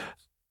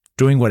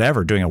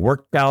whatever, doing a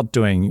workout,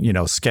 doing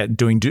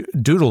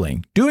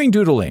doodling.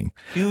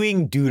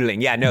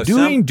 Yeah, no,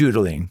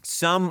 doodling.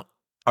 Some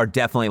are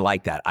definitely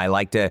like that. I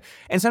like to,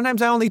 and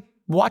sometimes I only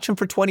watch them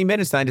for 20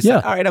 minutes and I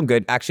decide, all right, I'm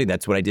good. Actually,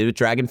 that's what I did with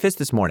Dragon Fist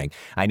this morning.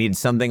 I needed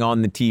something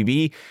on the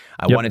TV.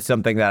 I wanted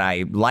something that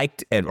I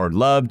liked or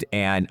loved,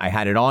 and I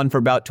had it on for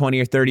about 20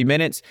 or 30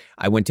 minutes.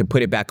 I went to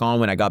put it back on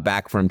when I got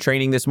back from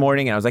training this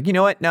morning, and I was like, you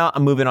know what? No,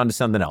 I'm moving on to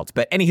something else.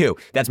 But anywho,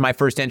 that's my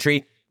first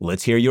entry.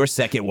 Let's hear your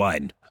second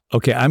one.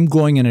 Okay, I'm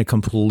going in a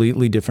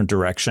completely different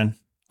direction.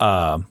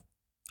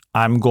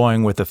 I'm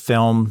going with a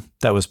film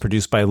that was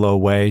produced by Lo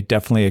Wei,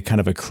 definitely a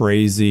kind of a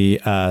crazy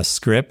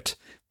script.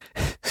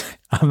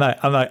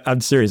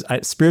 I'm serious.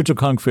 Spiritual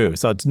Kung Fu.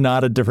 So it's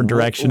not a different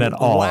direction at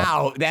all.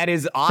 Wow, that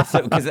is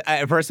awesome. Because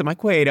at first I'm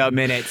like, wait a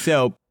minute.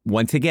 So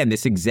once again,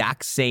 this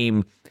exact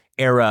same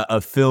era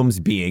of films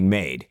being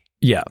made.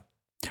 Yeah.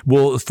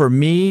 Well, for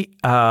me,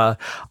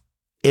 my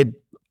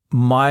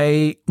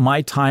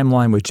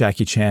timeline with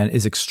Jackie Chan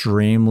is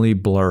extremely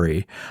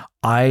blurry.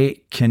 I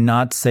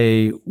cannot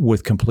say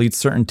with complete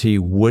certainty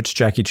which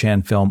Jackie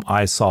Chan film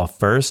I saw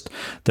first.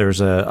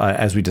 There's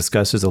as we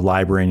discussed, there's a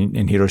library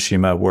in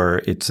Hiroshima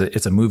where it's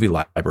a movie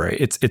library.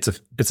 It's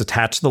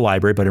attached to the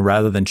library, but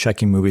rather than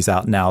checking movies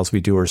out now as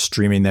we do or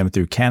streaming them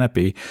through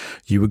Canopy,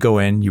 you would go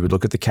in, you would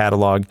look at the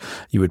catalog,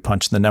 you would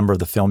punch in the number of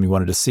the film you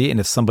wanted to see, and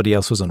if somebody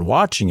else wasn't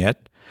watching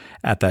it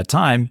at that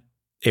time,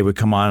 it would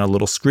come on a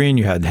little screen.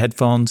 You had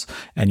headphones,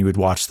 and you would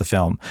watch the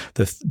film.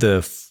 The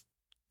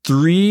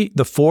three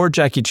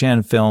Jackie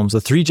Chan films,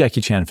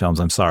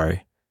 I'm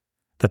sorry,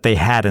 that they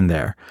had in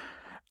there.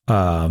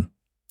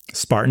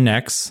 Spartan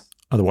X,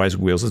 otherwise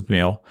Wheels of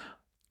Steel,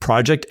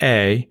 Project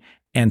A,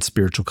 and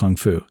Spiritual Kung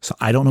Fu. So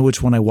I don't know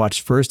which one I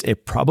watched first.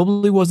 It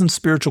probably wasn't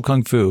Spiritual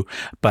Kung Fu,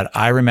 but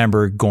I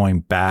remember going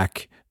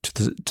back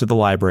to the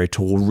library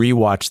to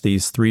rewatch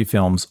these three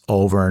films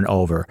over and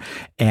over.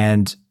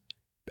 And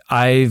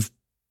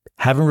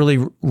haven't really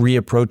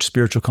reapproached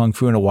Spiritual Kung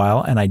Fu in a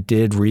while, and I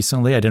did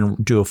recently. I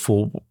didn't do a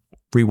full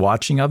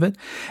rewatching of it,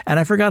 and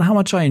I forgot how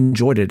much I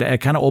enjoyed it.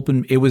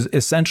 It was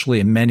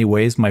essentially in many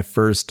ways my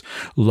first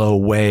Lo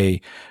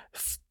Wei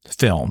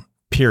film.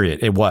 Period.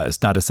 It was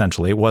not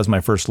essentially. It was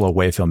my first Lo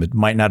Wei film. It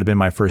might not have been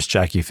my first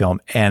Jackie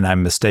film, and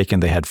I'm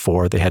mistaken. They had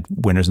four. They had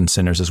Winners and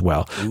Sinners as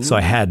well. Ooh. So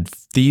I had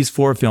these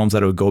four films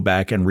that I would go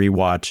back and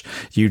rewatch.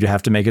 You'd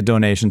have to make a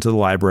donation to the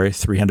library,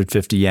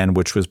 350 yen,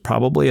 which was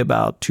probably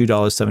about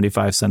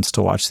 $2.75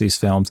 to watch these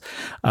films.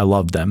 I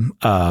loved them.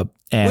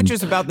 Which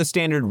is about the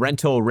standard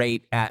rental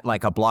rate at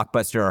like a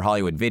Blockbuster or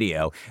Hollywood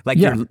Video. Like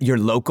your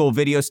local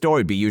video store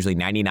would be usually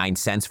 99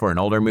 cents for an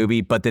older movie,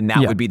 but then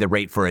that would be the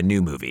rate for a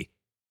new movie.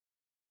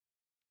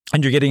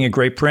 And you're getting a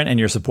great print, and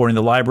you're supporting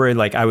the library.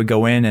 Like I would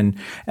go in, and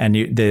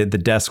the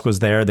desk was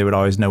there. They would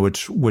always know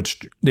which.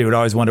 They would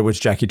always wonder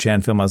which Jackie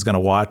Chan film I was going to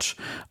watch.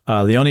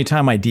 The only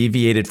time I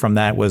deviated from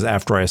that was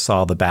after I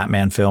saw the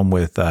Batman film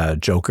with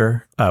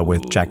Joker,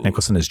 with Jack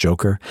Nicholson as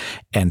Joker.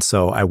 And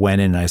so I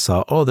went in and I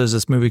saw, there's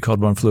this movie called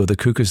One Flew Over the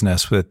Cuckoo's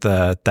Nest with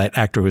that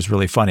actor who's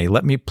really funny.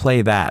 Let me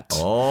play that.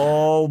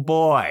 Oh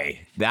boy,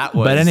 that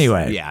was. But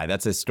anyway, yeah,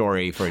 that's a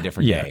story for a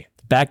different day.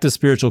 Back to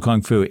Spiritual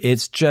Kung Fu.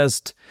 It's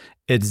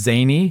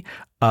zany.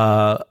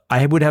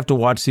 I would have to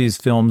watch these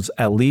films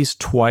at least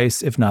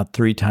twice, if not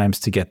 3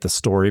 times, to get the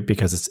story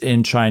because it's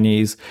in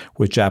Chinese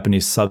with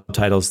Japanese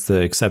subtitles.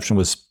 The exception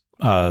was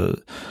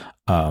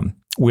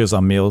Wheels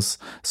on Meals.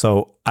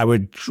 So I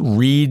would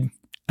read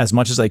as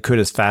much as I could,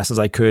 as fast as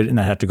I could, and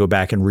I'd have to go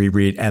back and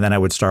reread, and then I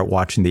would start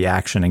watching the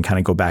action and kind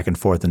of go back and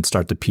forth and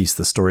start to piece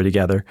the story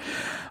together.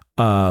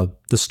 The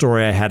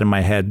story I had in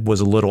my head was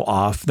a little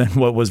off than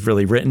what was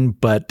really written,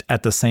 but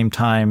at the same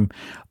time,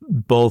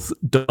 both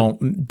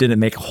didn't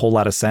make a whole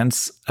lot of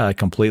sense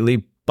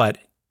completely. But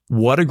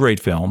what a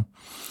great film.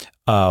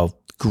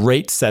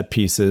 Great set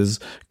pieces,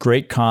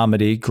 great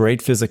comedy,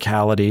 great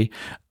physicality,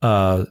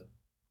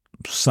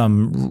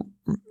 some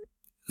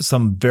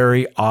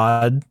very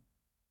odd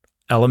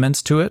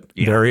elements to it,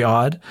 very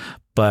odd,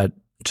 but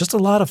just a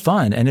lot of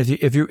fun. And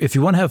if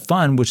you want to have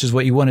fun, which is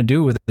what you want to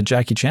do with a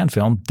Jackie Chan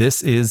film,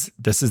 this is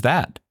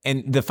that.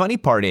 And the funny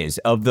part is,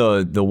 of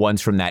the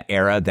ones from that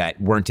era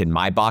that weren't in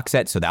my box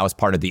set, so that was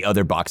part of the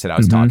other box that I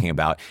was talking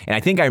about. And I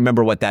think I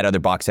remember what that other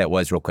box set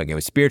was real quick. It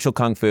was Spiritual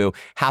Kung Fu,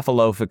 Half a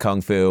Loaf of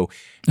Kung Fu,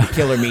 The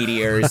Killer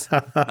Meteors,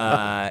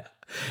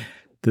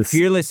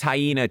 Fearless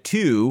Hyena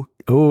 2,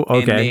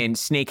 and then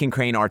Snake and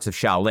Crane Arts of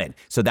Shaolin.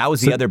 So that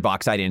was the other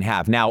box I didn't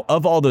have. Now,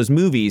 of all those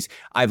movies,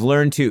 I've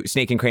learned to...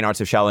 Snake and Crane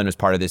Arts of Shaolin was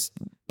part of this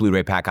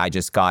Blu-ray pack I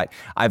just got.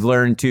 I've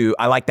learned to...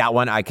 I like that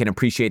one. I can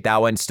appreciate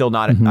that one. Still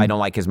not... I don't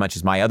like as much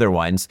as my other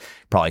ones,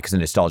 probably because of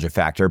nostalgia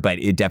factor, but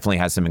it definitely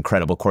has some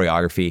incredible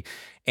choreography.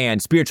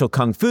 And Spiritual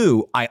Kung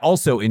Fu, I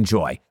also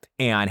enjoy,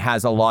 and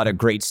has a lot of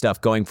great stuff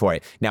going for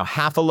it. Now,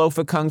 Half a Loaf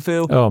of Kung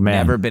Fu,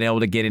 never been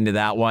able to get into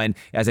that one.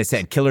 As I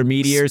said, Killer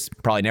Meteors,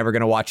 probably never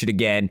going to watch it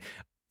again.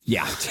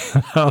 Yeah.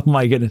 Oh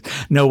my goodness.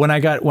 No, when I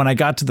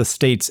got to the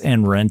States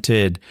and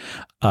rented,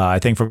 I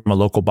think from a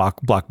local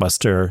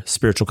Blockbuster,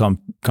 Spiritual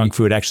Kung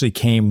Fu, it actually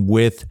came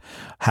with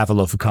Half a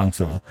Loaf of Kung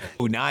Fu.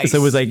 Oh, nice. So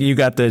it was like you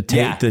got the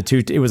tape,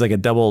 it was like a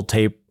double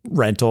tape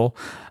rental.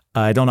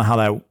 I don't know how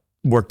that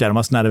worked out. It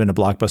must not have been a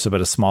Blockbuster,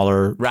 but a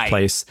smaller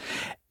place.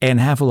 And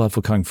Half a Loaf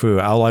of Kung Fu,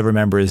 all I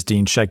remember is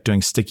Dean Sheck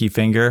doing Sticky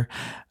Finger.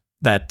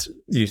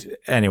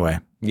 Anyway.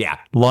 Yeah.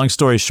 Long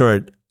story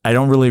short, I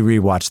don't really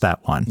rewatch that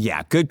one.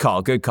 Yeah, good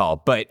call.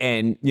 But,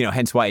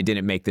 hence why I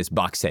didn't make this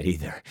box set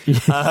either.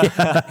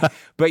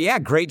 But yeah,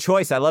 great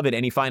choice. I love it.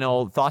 Any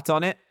final thoughts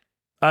on it?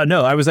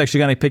 No, I was actually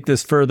going to pick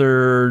this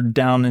further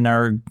down in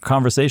our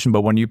conversation, but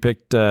when you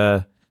picked...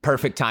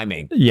 Perfect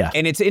timing. Yeah.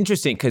 And it's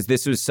interesting because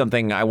this was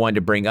something I wanted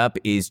to bring up,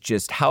 is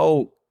just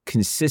how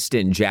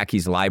consistent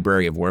Jackie's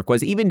library of work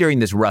was, even during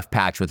this rough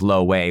patch with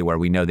Lo Wei, where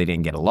we know they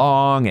didn't get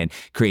along and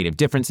creative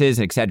differences,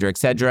 and et cetera, et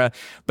cetera.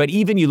 But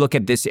even you look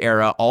at this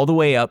era all the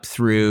way up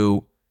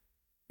through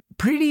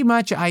pretty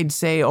much, I'd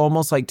say,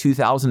 almost like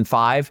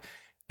 2005.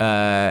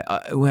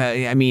 Actually,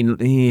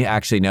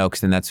 no,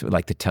 because then that's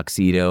like the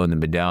tuxedo and the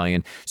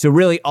medallion. So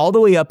really all the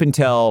way up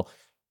until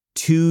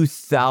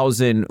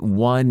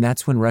 2001,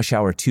 that's when Rush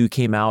Hour 2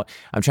 came out.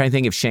 I'm trying to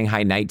think if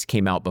Shanghai Nights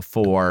came out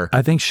before.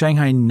 I think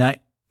Shanghai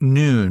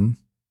Noon.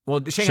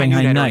 Well,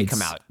 Shanghai Noon had already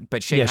come out,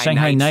 but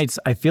Shanghai Nights,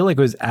 I feel like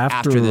it was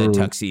after the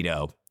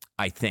tuxedo,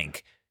 I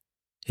think.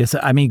 Yes,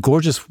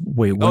 Gorgeous.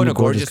 Wait,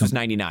 Gorgeous was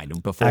 99.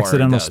 Before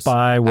Accidental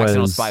Spy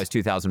was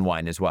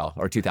 2001 as well,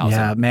 or 2000.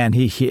 Yeah, man,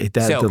 the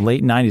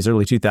late 90s,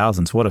 early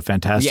 2000s. What a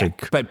fantastic.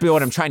 Yeah, but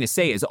what I'm trying to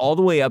say is all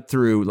the way up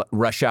through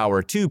Rush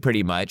Hour 2,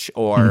 pretty much,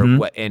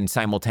 and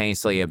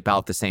simultaneously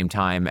about the same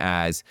time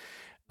as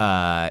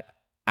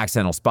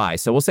Accidental Spy.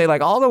 So we'll say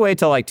like all the way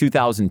till like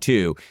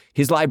 2002,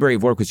 his library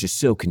of work was just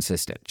so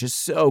consistent.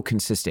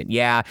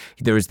 Yeah,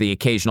 there was the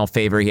occasional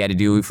favor he had to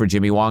do for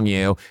Jimmy Wong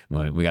Yu.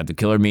 We got the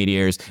Killer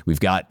Meteors. We've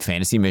got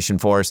Fantasy Mission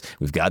Force.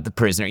 We've got The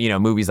Prisoner,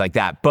 movies like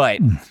that. But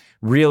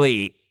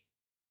really,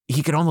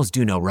 he could almost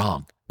do no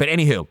wrong. But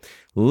anywho,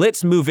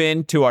 let's move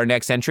into our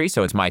next entry.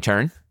 So it's my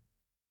turn.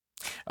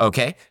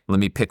 Okay, let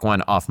me pick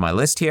one off my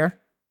list here.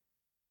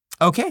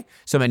 Okay,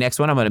 so my next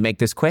one, I'm going to make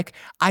this quick.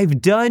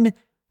 I've done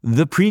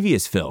the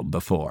previous film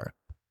before.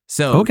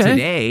 So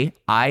today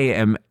I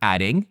am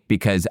adding,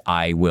 because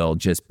I will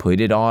just put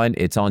it on,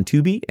 it's on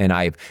Tubi, and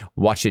I've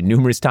watched it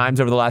numerous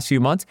times over the last few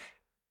months,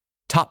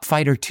 Top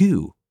Fighter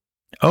 2.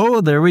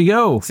 Oh, there we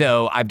go.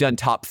 So I've done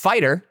Top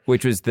Fighter,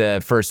 which was the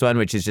first one,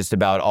 which is just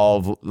about all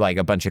of like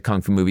a bunch of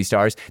Kung Fu movie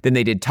stars. Then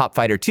they did Top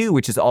Fighter 2,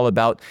 which is all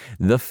about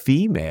the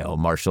female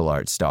martial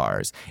arts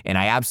stars. And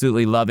I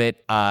absolutely love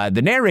it.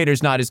 The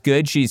narrator's not as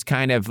good. She's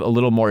kind of a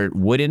little more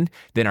wooden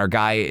than our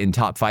guy in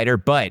Top Fighter,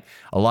 but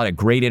a lot of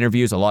great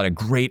interviews, a lot of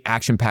great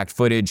action-packed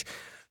footage,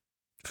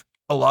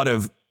 a lot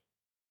of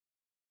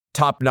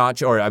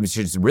top-notch, or I would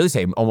just really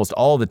say almost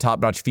all the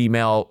top-notch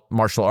female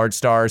martial arts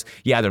stars.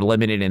 Yeah, they're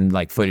limited in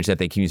like footage that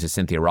they can use as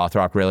Cynthia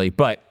Rothrock, really,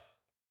 but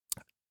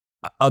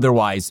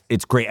otherwise,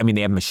 it's great. I mean,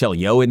 they have Michelle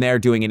Yeoh in there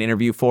doing an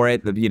interview for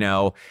it,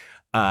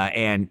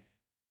 and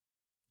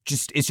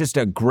it's just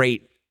a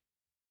great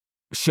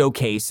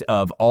showcase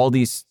of all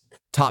these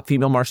top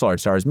female martial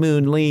arts stars: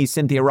 Moon Lee,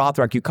 Cynthia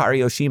Rothrock,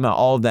 Yukari Oshima,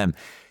 all of them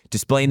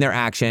displaying their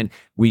action.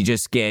 We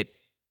just get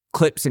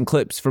clips and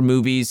clips from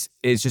movies.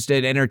 It's just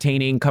an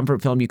entertaining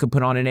comfort film you can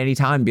put on at any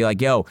time and be like,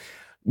 yo,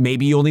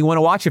 maybe you only want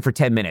to watch it for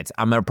 10 minutes.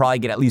 I'm going to probably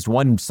get at least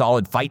one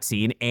solid fight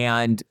scene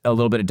and a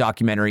little bit of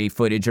documentary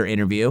footage or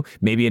interview,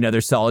 maybe another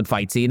solid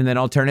fight scene, and then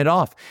I'll turn it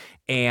off.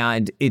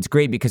 And it's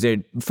great because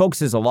it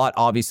focuses a lot,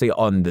 obviously,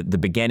 on the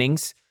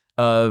beginnings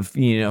of,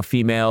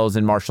 females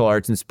and martial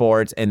arts and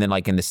sports. And then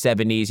like in the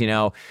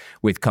 70s,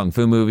 with Kung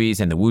Fu movies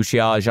and the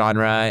wuxia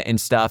genre and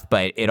stuff.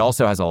 But it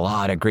also has a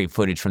lot of great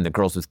footage from the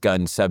Girls with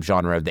Guns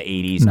subgenre of the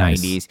 80s,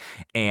 Nice. 90s.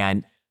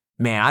 And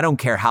man, I don't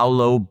care how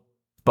low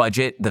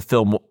budget the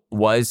film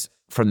was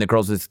from the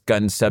Girls with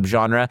Guns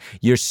subgenre,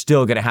 you're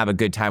still going to have a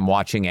good time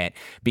watching it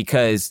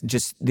because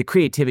just the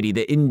creativity,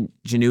 the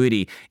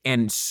ingenuity,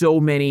 and so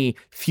many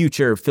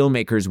future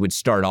filmmakers would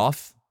start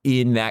off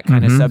in that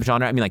kind of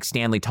subgenre. I mean, like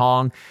Stanley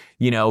Tong,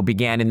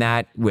 began in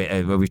that.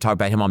 We've talked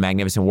about him on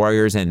Magnificent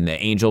Warriors and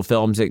the Angel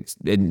films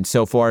and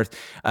so forth.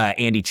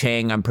 Andy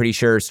Chang, I'm pretty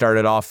sure,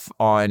 started off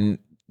on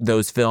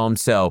those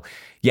films. So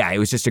yeah, it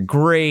was just a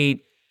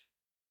great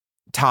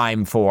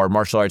time for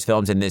martial arts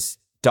films, and this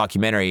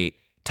documentary,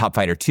 Top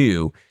Fighter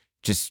 2,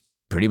 just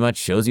pretty much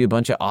shows you a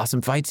bunch of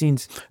awesome fight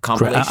scenes.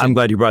 I'm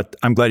glad you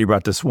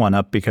brought this one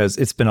up because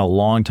it's been a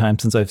long time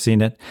since I've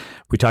seen it.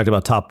 We talked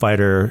about Top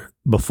Fighter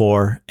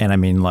before, and I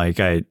mean, like,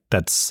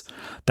 that's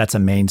a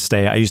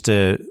mainstay. I used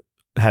to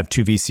have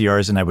 2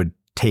 VCRs, and I would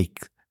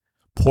take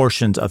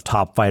portions of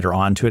Top Fighter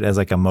onto it as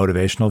like a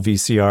motivational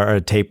VCR or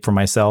a tape for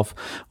myself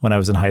when I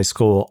was in high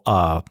school.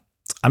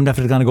 I'm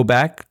definitely going to go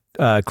back,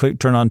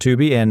 turn on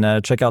Tubi,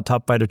 and check out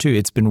Top Fighter 2.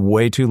 It's been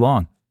way too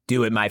long.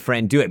 Do it, my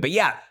friend. Do it. But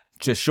yeah,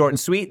 just short and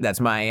sweet. That's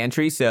my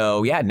entry.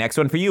 So yeah, next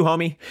one for you,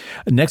 homie.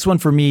 Next one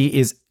for me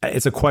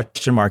it's a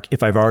question mark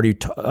if I've already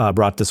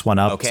brought this one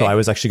up. Okay. So I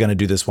was actually going to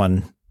do this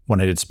one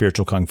when I did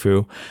Spiritual Kung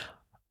Fu.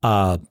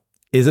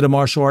 Is it a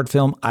martial art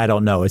film? I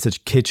don't know. It's a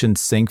kitchen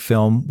sink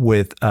film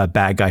with a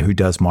bad guy who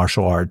does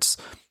martial arts.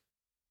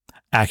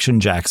 Action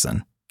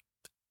Jackson.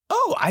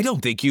 Oh, I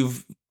don't think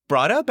you've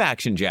brought up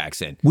Action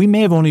Jackson. We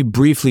may have only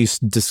briefly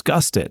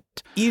discussed it.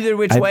 Either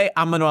which way,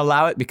 I'm going to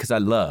allow it because I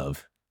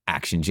love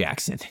Action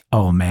Jackson.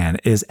 Oh man,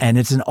 it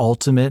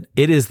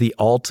is the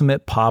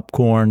ultimate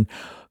popcorn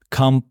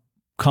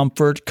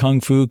comfort,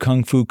 kung fu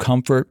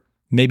comfort,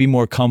 maybe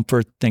more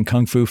comfort than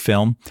kung fu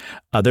film.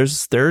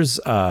 There's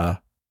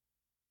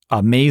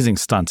amazing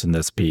stunts in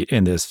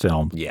this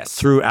film. Yes.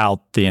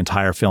 Throughout the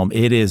entire film.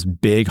 It is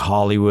big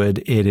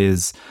Hollywood.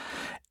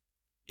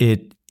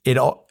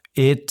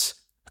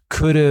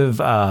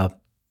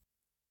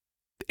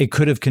 It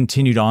could have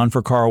continued on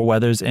for Carl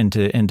Weathers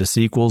into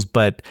sequels,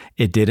 but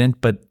it didn't.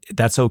 But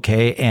that's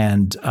okay.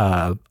 And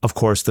of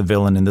course, the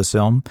villain in this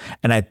film,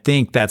 and I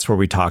think that's where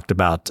we talked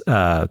about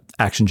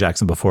Action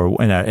Jackson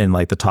before in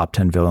like the top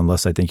 10 villain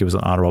list. I think it was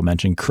an honorable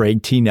mention.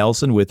 Craig T.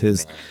 Nelson with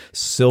his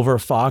silver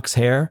fox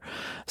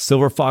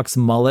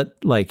mullet,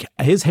 like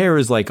his hair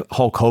is like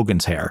Hulk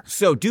Hogan's hair.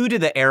 So due to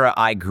the era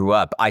I grew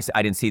up, I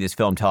didn't see this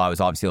film till I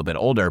was obviously a little bit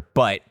older,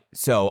 but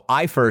so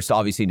I first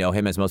obviously know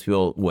him, as most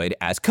people would,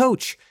 as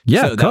Coach.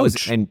 Yeah, so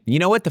Coach. And you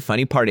know what the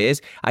funny part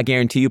is? I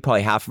guarantee you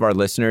probably half of our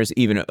listeners,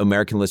 even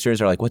American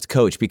listeners, are like, what's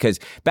Coach? Because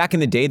back in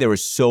the day, there were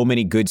so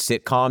many good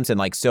sitcoms and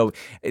like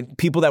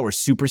people that were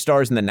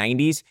superstars in the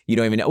 90s, you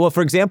don't even know. Well,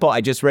 for example, I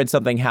just read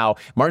something how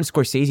Martin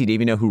Scorsese didn't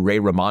even know who Ray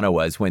Romano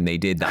was when they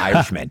did The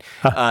Irishman.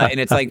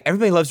 And it's like,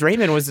 Everybody Loves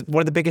Raymond was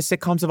one of the biggest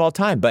sitcoms of all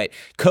time. But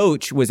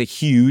Coach was a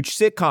huge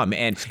sitcom.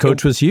 And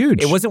Coach was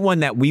huge. It wasn't one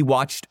that we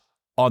watched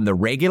on the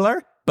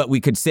regular, but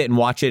we could sit and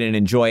watch it and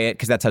enjoy it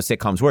because that's how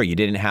sitcoms were. You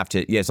didn't have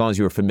to, as long as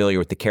you were familiar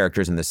with the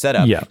characters and the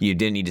setup, you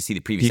didn't need to see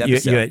the previous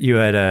episode. You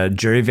had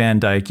Jerry Van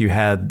Dyke, you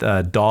had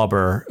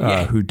Dauber,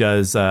 who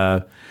does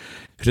the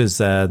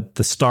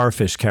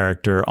Starfish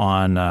character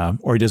on,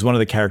 or he does one of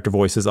the character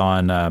voices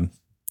on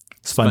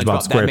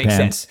SpongeBob SquarePants. That makes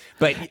sense.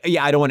 But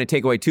yeah, I don't want to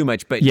take away too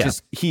much, but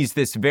just he's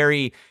this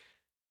very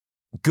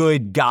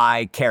good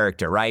guy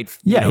character, right?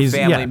 He's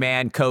family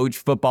man,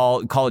 coach,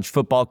 college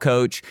football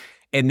coach.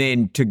 And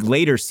then to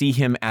later see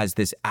him as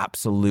this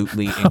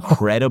absolutely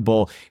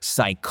incredible,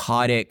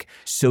 psychotic,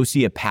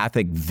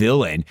 sociopathic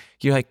villain,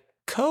 you're like,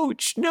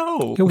 Coach,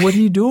 no. What are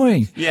you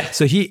doing? Yeah.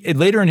 So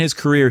later in his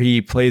career,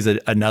 he plays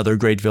another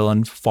great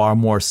villain, far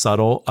more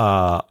subtle,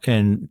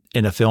 in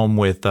a film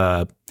with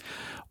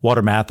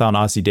Walter Matthau and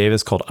Ossie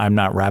Davis called I'm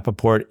Not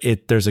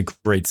Rappaport. There's a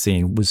great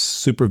scene. It was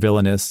super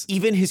villainous.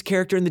 Even his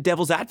character in The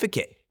Devil's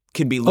Advocate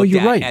can be looked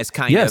at as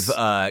kind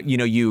of,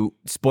 you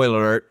spoiler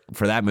alert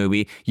for that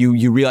movie.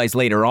 You realize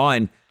later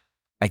on,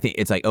 I think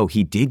it's like, oh,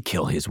 he did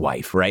kill his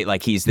wife, right?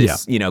 Like he's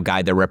this,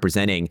 guy they're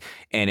representing,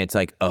 and it's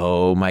like,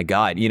 oh my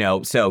God,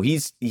 so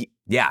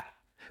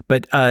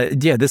But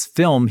this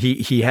film,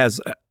 he has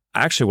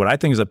actually what I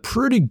think is a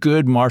pretty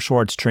good martial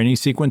arts training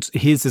sequence.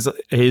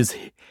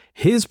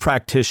 His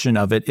practice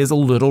of it is a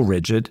little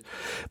rigid.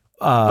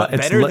 But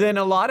better than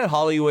a lot of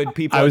Hollywood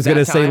people. I was going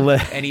to say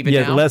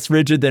now? less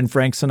rigid than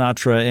Frank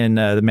Sinatra in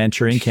The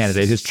Manchurian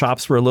Candidate. His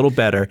chops were a little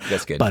better.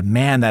 That's good. But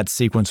man, that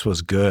sequence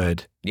was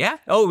good. Yeah.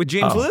 Oh, with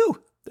James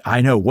Liu.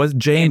 I know. Was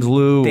James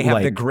Liu? They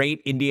have the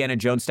great Indiana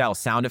Jones style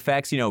sound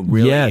effects.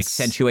 Really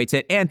accentuates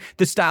it. And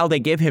the style they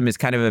give him is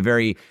kind of a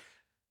very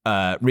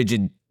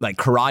rigid like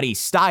karate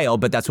style,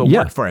 but that's what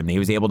worked for him. He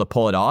was able to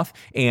pull it off,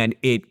 and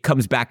it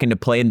comes back into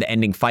play in the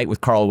ending fight with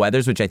Carl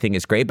Weathers, which I think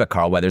is great. But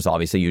Carl Weathers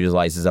obviously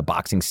utilizes a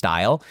boxing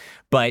style.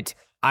 But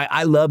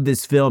I love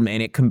this film,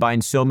 and it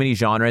combines so many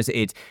genres.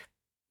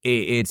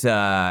 It's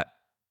a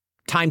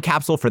time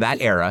capsule for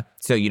that era.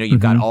 So, you've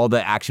got all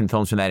the action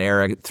films from that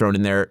era thrown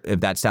in there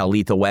of that style,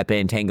 Lethal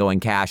Weapon, Tango and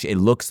Cash. It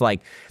looks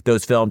like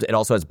those films. It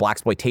also has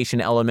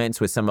blaxploitation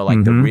elements with some of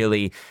like the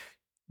really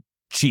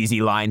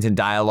cheesy lines and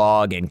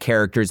dialogue and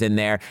characters in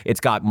there. It's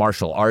got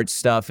martial arts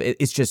stuff.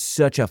 It's just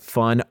such a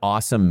fun,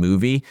 awesome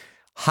movie.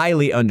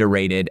 Highly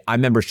underrated. I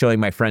remember showing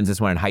my friends this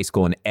one in high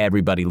school and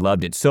everybody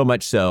loved it. So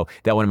much so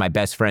that one of my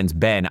best friends,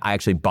 Ben, I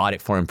actually bought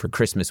it for him for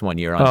Christmas one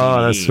year on DVD.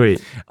 Oh, that's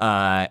sweet.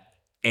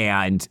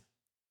 And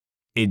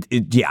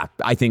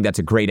I think that's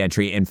a great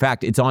entry. In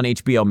fact, it's on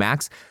HBO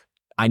Max.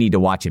 I need to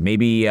watch it.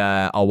 Maybe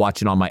I'll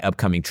watch it on my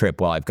upcoming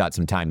trip while I've got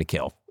some time to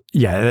kill.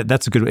 Yeah,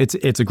 that's a good.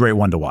 It's a great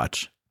one to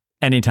watch.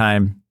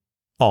 Anytime,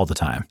 all the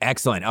time.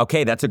 Excellent.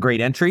 Okay, that's a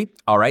great entry.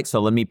 All right, so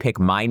let me pick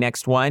my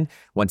next one.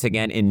 Once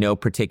again, in no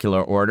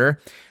particular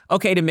order.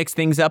 Okay, to mix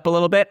things up a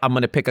little bit, I'm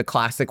going to pick a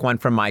classic one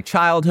from my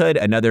childhood,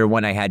 another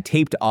one I had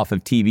taped off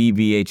of TV,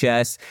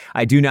 VHS.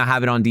 I do not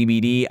have it on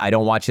DVD. I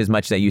don't watch as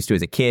much as I used to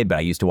as a kid, but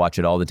I used to watch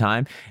it all the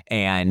time.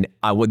 And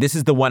this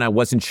is the one I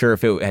wasn't sure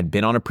if it had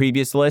been on a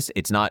previous list.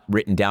 It's not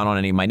written down on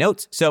any of my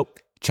notes. So,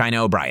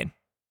 China O'Brien.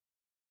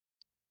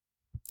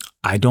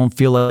 I don't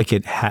feel like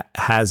it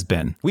has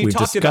been. We've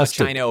talked about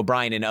China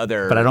O'Brien and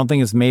other... But I don't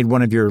think it's made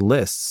one of your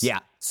lists. Yeah.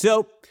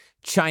 So,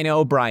 China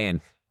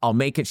O'Brien. I'll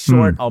make it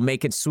short. I'll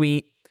make it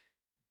sweet.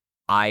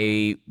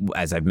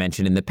 As I've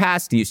mentioned in the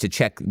past, used to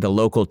check the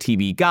local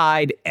TV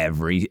guide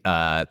every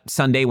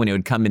Sunday when it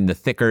would come in the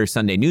thicker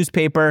Sunday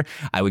newspaper.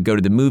 I would go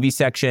to the movie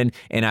section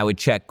and I would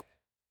check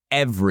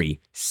every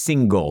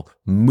single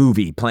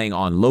movie playing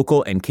on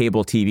local and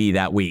cable TV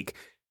that week.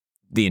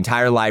 The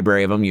entire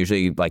library of them,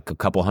 usually like a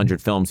couple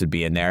hundred films would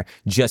be in there,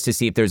 just to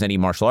see if there's any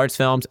martial arts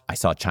films. I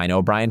saw China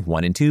O'Brien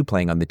 1 and 2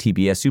 playing on the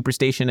TBS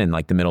Superstation in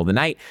like the middle of the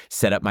night,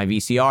 set up my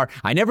VCR.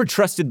 I never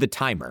trusted the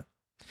timer.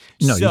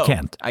 No, you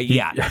can't.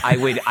 I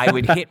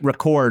would hit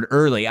record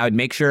early. I would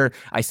make sure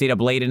I stayed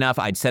up late enough.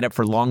 I'd set up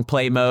for long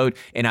play mode,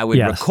 and I would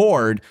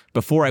record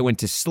before I went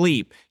to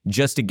sleep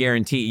just to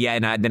guarantee. Yeah,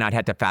 and then I'd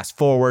have to fast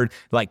forward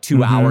like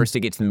 2 hours to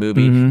get to the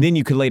movie. Then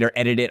you could later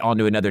edit it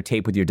onto another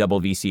tape with your double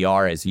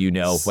VCR, as you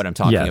know what I'm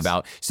talking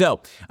about.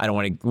 So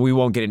we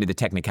won't get into the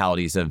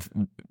technicalities of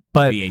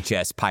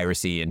VHS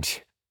piracy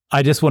and...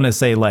 I just want to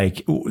say,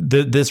 like,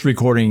 this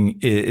recording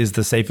is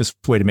the safest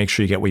way to make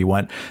sure you get what you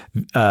want.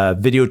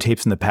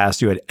 Videotapes in the past,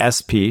 you had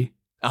SP,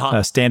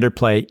 standard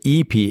play,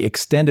 EP,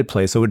 extended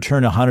play. So it would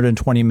turn a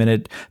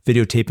 120-minute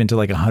videotape into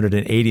like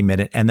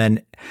 180-minute, and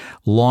then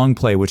long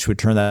play, which would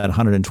turn that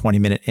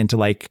 120-minute into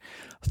like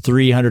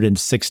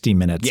 360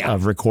 minutes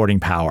of recording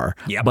power.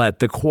 Yep. But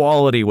the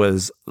quality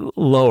was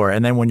lower.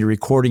 And then when you're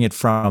recording it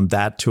from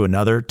that to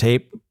another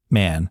tape,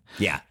 man,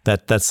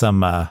 that's some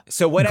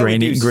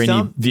grainy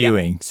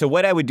viewing. So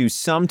what I would do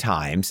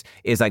sometimes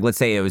is, like, let's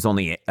say it was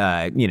only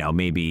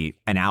maybe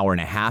an hour and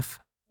a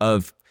half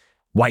of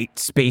white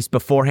space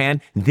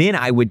beforehand. Then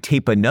I would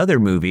tape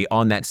another movie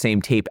on that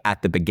same tape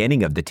at the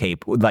beginning of the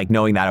tape, like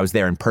knowing that I was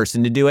there in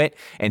person to do it,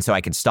 and so I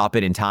could stop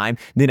it in time.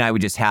 Then I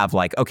would just have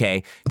like,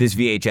 okay, this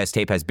VHS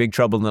tape has Big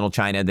Trouble in Little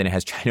China, then it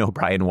has China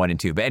O'Brien 1 and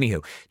 2. But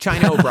anywho,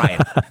 China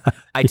O'Brien.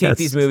 I take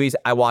these movies,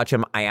 I watch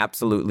them, I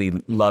absolutely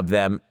love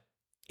them.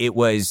 It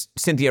was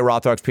Cynthia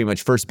Rothrock's pretty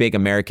much first big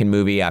American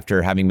movie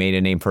after having made a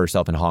name for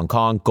herself in Hong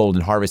Kong.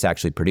 Golden Harvest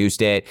actually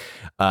produced it.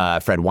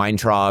 Fred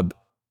Weintraub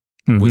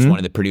was one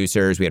of the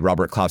producers. We had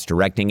Robert Klaus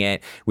directing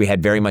it. We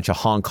had very much a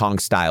Hong Kong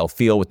style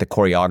feel with the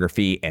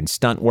choreography and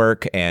stunt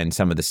work and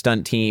some of the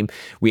stunt team.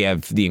 We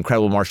have the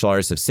incredible martial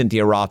artists of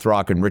Cynthia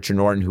Rothrock and Richard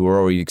Norton, who are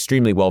already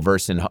extremely well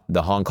versed in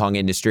the Hong Kong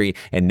industry,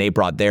 and they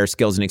brought their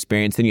skills and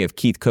experience. Then you have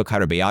Keith Cook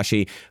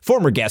Harabayashi,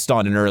 former guest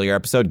on an earlier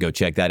episode. Go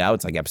check that out.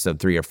 It's like episode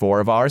 3 or 4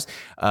 of ours.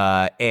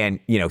 And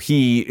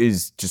he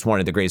is just one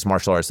of the greatest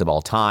martial artists of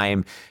all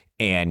time,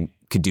 and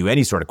could do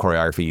any sort of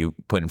choreography you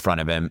put in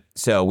front of him.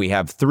 So we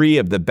have 3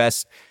 of the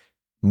best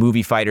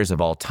movie fighters of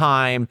all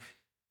time.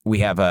 We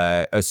have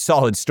a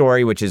solid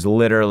story, which is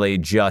literally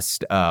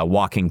just a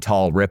Walking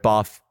Tall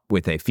ripoff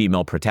with a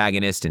female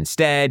protagonist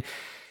instead.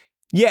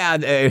 Yeah,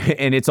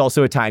 and it's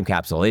also a time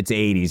capsule. It's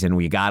 80s, and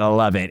we gotta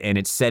love it. And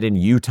it's set in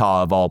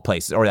Utah of all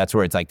places, or that's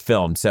where it's like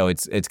filmed. So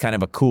it's kind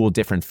of a cool,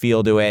 different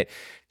feel to it.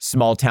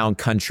 Small town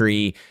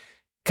country.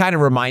 Kind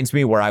of reminds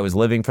me where I was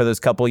living for those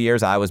couple of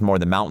years. I was more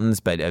the mountains,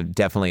 but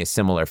definitely a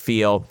similar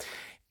feel.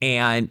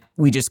 And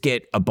we just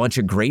get a bunch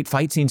of great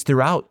fight scenes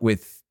throughout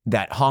with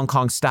that Hong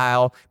Kong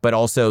style, but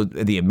also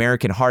the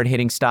American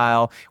hard-hitting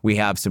style. We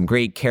have some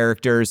great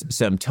characters,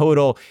 some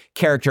total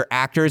character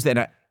actors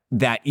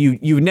that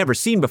you've never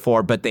seen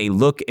before, but they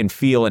look and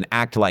feel and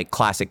act like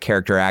classic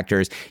character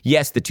actors.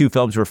 Yes, the 2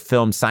 films were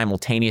filmed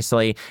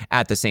simultaneously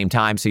at the same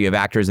time, so you have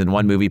actors in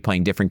one movie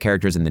playing different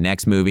characters in the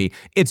next movie.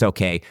 It's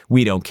okay.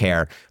 We don't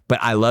care. But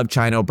I love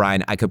China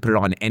O'Brien. I could put it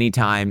on any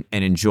time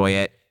and enjoy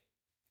it.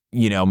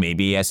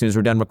 maybe as soon as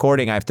we're done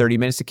recording, I have 30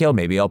 minutes to kill.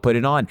 Maybe I'll put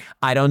it on.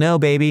 I don't know,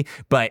 baby,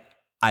 but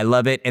I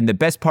love it. And the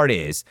best part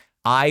is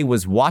I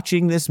was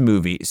watching this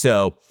movie.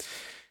 So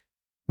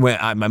when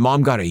my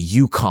mom got a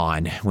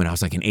Yukon when I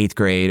was like in 8th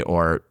grade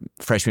or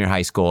freshman year of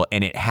high school,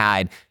 and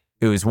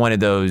it was one of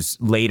those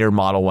later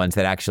model ones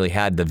that actually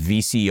had the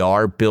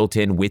VCR built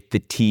in with the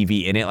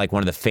TV in it, like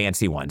one of the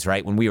fancy ones,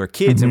 right? When we were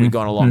kids and we'd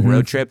go on a long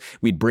road trip,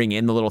 we'd bring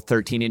in the little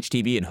 13-inch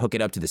TV and hook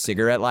it up to the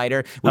cigarette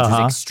lighter, which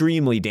was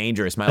extremely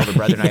dangerous. My older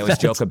brother and I always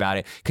joke about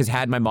it because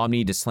had my mom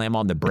needed to slam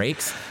on the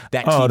brakes,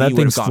 that TV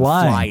would have gone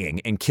flying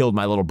and killed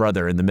my little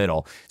brother in the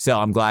middle. So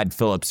I'm glad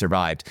Philip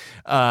survived.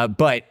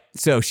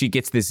 So she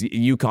gets this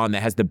Yukon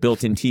that has the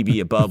built-in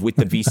TV above with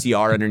the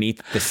VCR underneath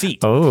the seat.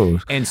 Oh.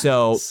 And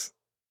so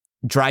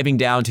driving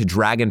down to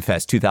Dragon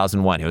Fest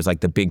 2001, it was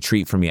like the big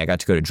treat for me. I got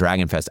to go to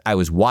Dragon Fest. I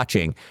was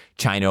watching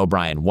China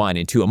O'Brien 1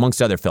 and 2,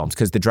 amongst other films,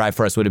 because the drive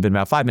for us would have been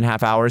about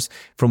 5.5 hours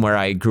from where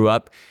I grew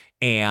up.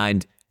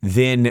 And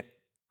then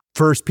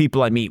first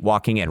people I meet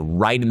walking in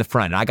right in the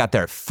front, and I got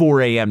there at 4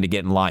 a.m. to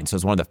get in line. So I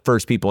was one of the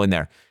first people in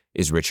there,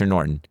 is Richard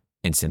Norton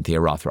and Cynthia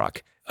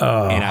Rothrock.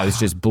 And I was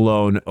just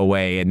blown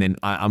away. And then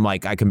I'm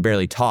like, I can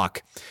barely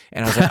talk.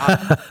 And I was like,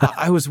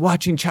 I was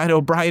watching China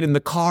O'Brien in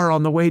the car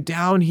on the way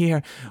down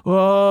here.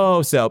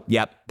 Oh, so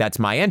yep, that's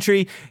my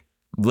entry.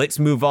 Let's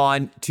move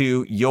on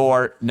to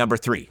your number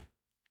 3.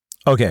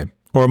 Okay.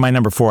 Or my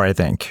number 4, I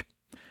think.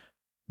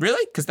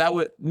 Really? Because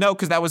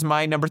that was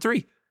my number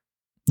 3.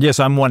 Yes,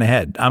 I'm one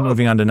ahead. I'm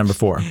moving on to number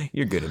 4.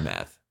 You're good at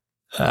math.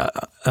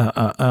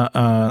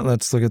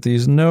 Let's look at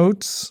these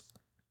notes.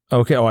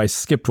 Okay. Oh, I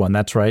skipped one.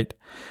 That's right.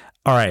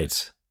 All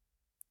right.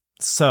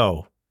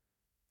 So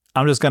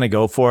I'm just going to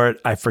go for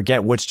it. I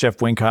forget which Jeff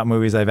Wincott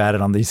movies I've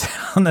added on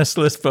this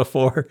list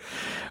before,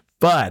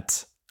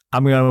 but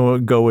I'm going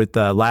to go with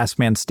Last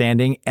Man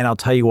Standing, and I'll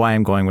tell you why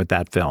I'm going with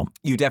that film.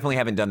 You definitely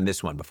haven't done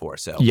this one before,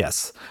 so.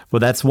 Yes. Well,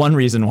 that's one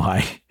reason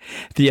why.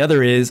 The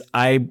other is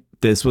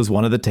this was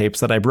one of the tapes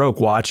that I broke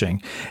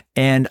watching,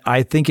 and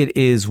I think it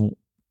is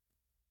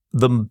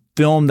the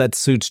film that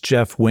suits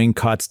Jeff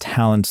Wincott's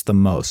talents the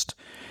most.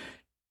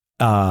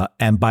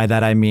 And by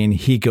that, I mean,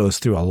 he goes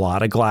through a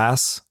lot of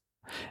glass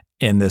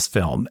in this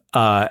film.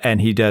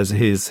 And he does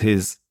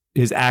his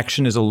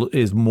action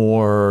is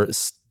more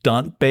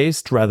stunt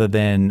based rather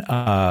than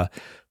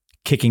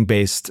kicking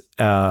based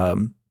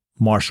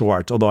martial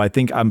arts. Although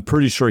I'm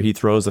pretty sure he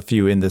throws a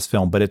few in this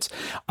film, but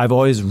I've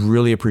always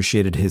really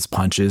appreciated his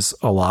punches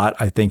a lot.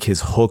 I think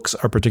his hooks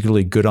are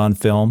particularly good on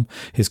film.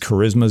 His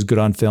charisma is good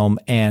on film,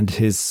 and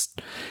his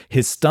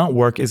stunt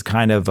work is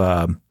kind of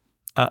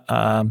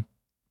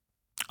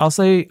I'll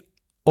say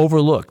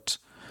overlooked,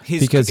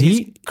 because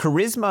his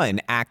charisma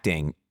and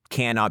acting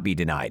cannot be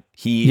denied.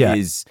 He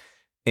is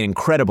an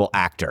incredible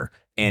actor.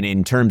 And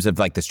in terms of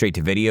like the straight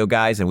to video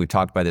guys, and we've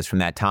talked about this from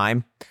that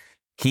time,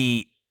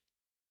 he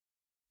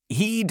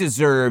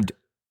deserved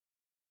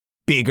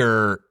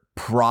bigger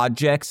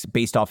projects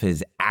based off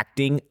his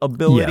acting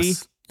ability.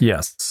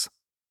 Yes.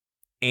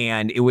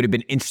 And it would have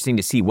been interesting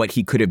to see what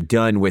he could have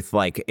done with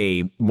like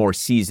a more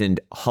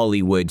seasoned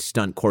Hollywood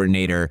stunt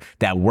coordinator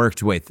that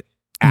worked with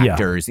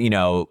actors,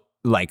 or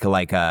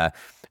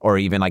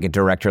even like a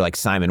director like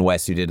Simon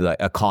West, who did like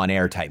a Con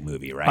Air type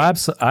movie, right?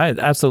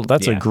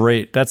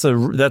 Absolutely. That's a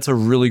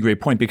really great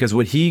point, because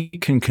what he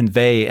can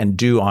convey and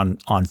do on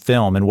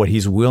film, and what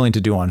he's willing to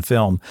do on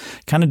film,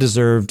 kind of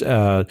deserved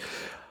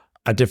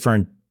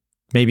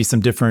maybe some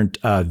different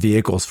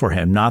vehicles for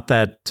him. Not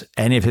that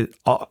any of his,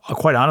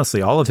 quite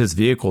honestly, all of his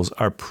vehicles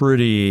are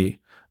pretty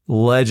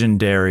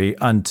legendary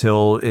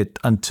until it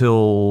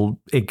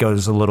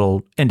goes a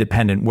little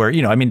independent, where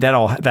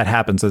that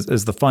happens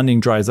as the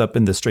funding dries up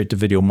in the straight to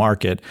video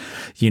market.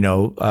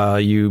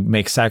 You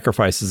make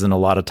sacrifices, and a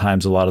lot of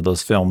times a lot of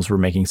those films were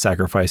making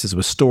sacrifices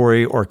with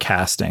story or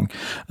casting.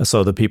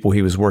 So the people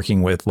he was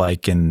working with,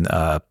 like in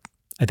I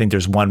think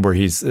there's one where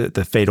he's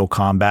the Fatal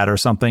Combat or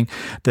something,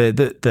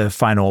 the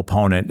final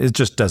opponent, it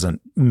just doesn't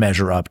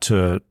measure up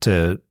to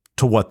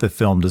what the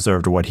film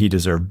deserved or what he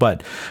deserved.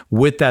 But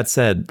with that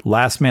said,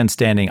 Last Man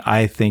Standing,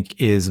 I think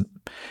is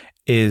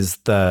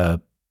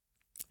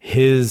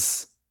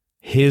his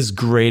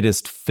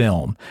greatest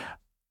film.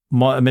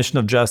 Mission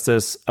of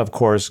Justice, of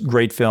course,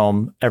 great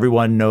film.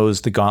 Everyone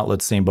knows the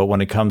gauntlet scene, but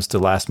when it comes to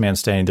Last Man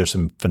Standing, there's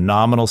some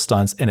phenomenal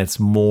stunts, and it's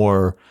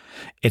more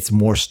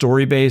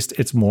story based.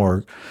 It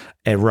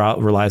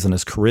relies on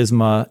his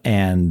charisma,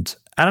 and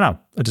I don't know.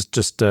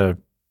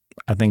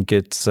 I think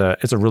it's a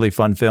really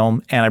fun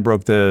film, and I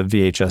broke the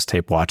VHS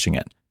tape watching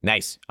it.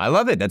 Nice. I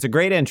love it. That's a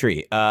great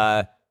entry.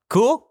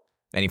 Cool.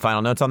 Any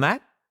final notes on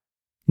that?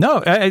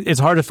 No, it's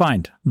hard to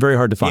find. Very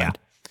hard to find.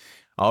 Yeah.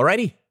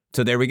 Alrighty.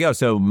 So there we go.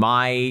 So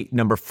my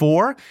number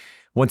 4,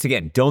 once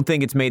again, don't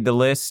think it's made the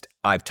list.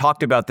 I've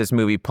talked about this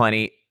movie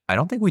plenty. I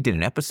don't think we did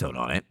an episode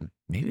on it.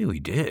 Maybe we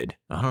did.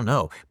 I don't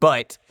know.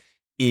 But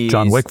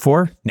John Wick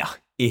 4? No.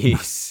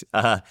 Is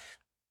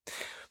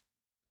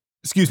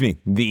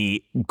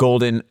the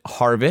Golden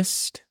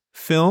Harvest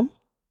film,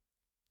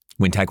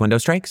 When Taekwondo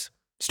Strikes,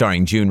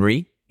 starring Jun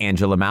Rhee,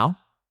 Angela Mao,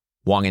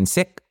 Wong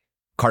In-sik,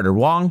 Carter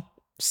Wong,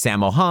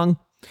 Sammo Hung,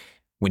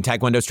 When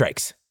Taekwondo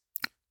Strikes.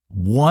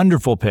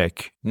 Wonderful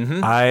pick.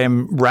 Mm-hmm.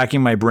 I'm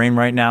racking my brain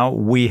right now.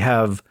 We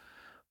have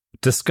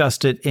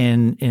discussed it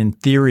in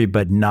theory,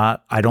 but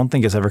I don't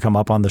think it's ever come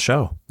up on the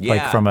show.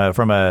 Yeah. Like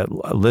from a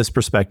list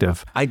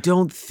perspective. I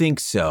don't think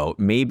so.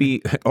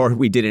 Maybe, or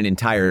we did an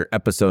entire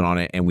episode on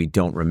it and we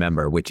don't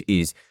remember, which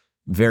is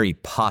very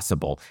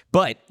possible,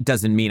 but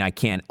doesn't mean I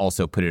can't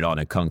also put it on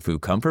a Kung Fu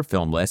comfort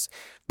film list.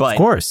 But of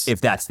course,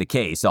 if that's the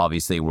case,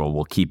 obviously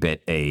we'll keep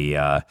it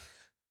a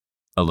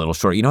little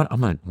short. You know what? I'm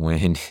going to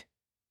win.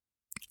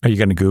 Are you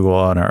going to Google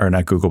or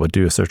not Google, but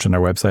do a search on our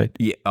website?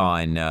 Yeah,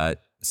 on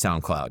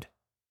SoundCloud.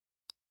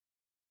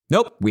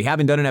 Nope, we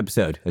haven't done an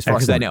episode as far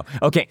as I know.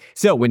 Okay,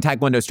 so When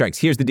Taekwondo Strikes,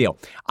 here's the deal.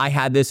 I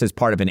had this as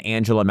part of an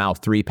Angela Mao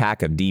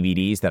 3-pack of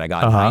DVDs that I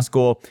got in high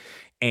school,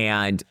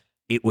 and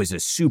it was a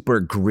super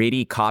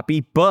gritty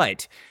copy,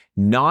 but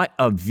not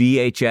a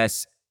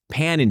VHS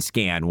pan and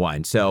scan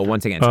one. So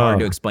once again, it's hard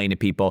to explain to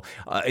people.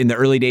 In the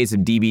early days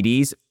of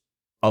DVDs,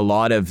 a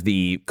lot of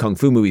the Kung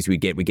Fu movies we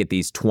get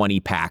these 20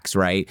 packs,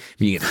 right?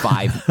 You get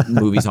 5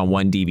 movies on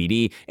one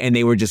DVD, and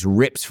they were just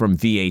rips from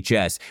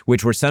VHS,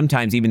 which were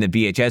sometimes even the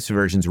VHS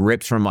versions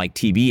rips from like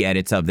TV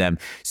edits of them.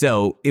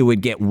 So it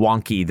would get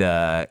wonky,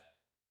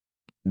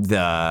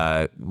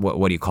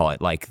 what do you call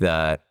it? Like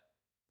the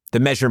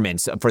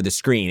measurements for the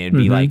screen. It'd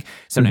be like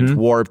sometimes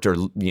warped or,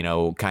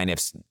 kind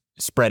of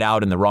spread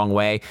out in the wrong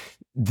way.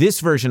 This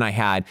version I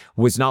had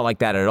was not like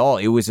that at all.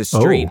 It was a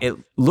straight, it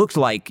looked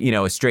like,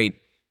 a straight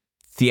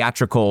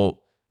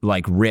theatrical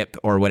like rip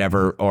or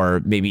whatever,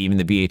 or maybe even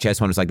the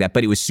VHS one was like that,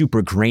 but it was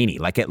super grainy.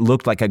 Like it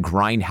looked like a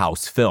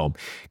grindhouse film,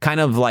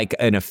 kind of like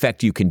an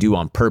effect you can do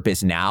on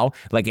purpose now.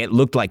 Like it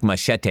looked like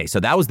Machete.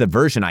 So that was the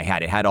version I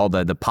had. It had all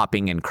the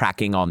popping and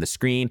cracking on the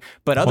screen,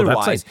 but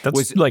otherwise that's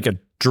was like a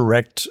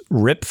direct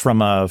rip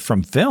from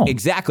film.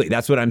 Exactly.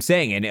 That's what I'm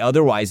saying. And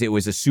otherwise it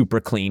was a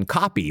super clean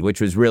copy, which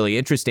was really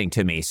interesting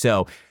to me.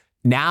 So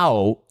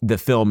now the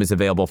film is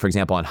available, for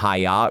example, on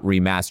Hi-Ya,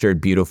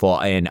 remastered,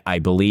 beautiful, and I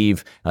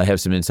believe I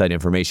have some inside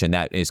information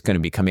that is going to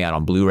be coming out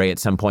on Blu-ray at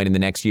some point in the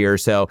next year or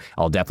so.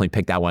 I'll definitely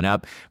pick that one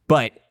up.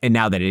 And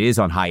now that it is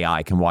on Hi-Ya,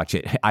 I can watch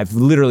it. I've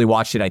literally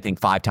watched it, I think,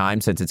 5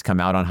 times since it's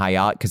come out on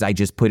Hi-Ya because I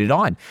just put it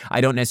on.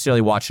 I don't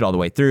necessarily watch it all the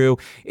way through.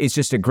 It's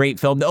just a great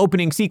film. The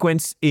opening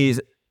sequence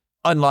is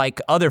unlike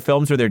other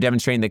films where they're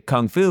demonstrating the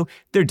Kung Fu,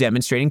 they're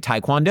demonstrating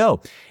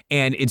Taekwondo.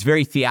 And it's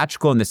very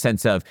theatrical in the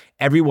sense of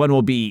everyone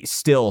will be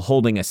still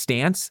holding a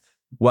stance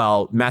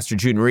while Master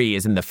Jun Rhee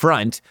is in the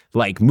front,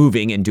 like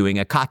moving and doing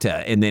a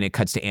kata. And then it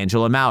cuts to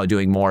Angela Mao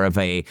doing more of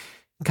a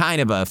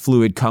kind of a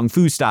fluid Kung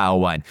Fu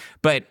style one.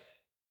 But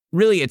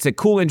really, it's a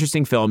cool,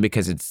 interesting film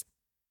because it's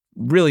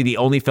really the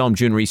only film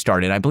Jun Rhee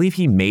started. I believe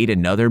he made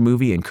another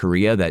movie in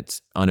Korea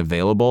that's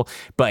unavailable,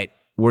 but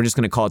we're just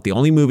going to call it the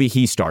only movie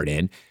he starred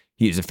in.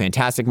 He's a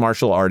fantastic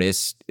martial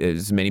artist,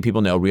 as many people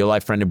know,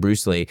 real-life friend of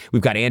Bruce Lee.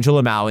 We've got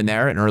Angela Mao in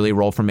there, an early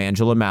role from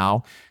Angela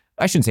Mao.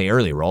 I shouldn't say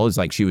early role. It's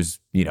like she was,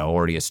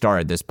 already a star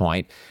at this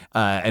point.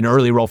 An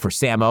early role for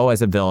Sammo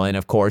as a villain,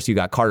 of course. You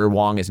got Carter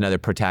Wong as another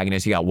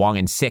protagonist. You got Wong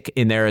In-sik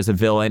in there as a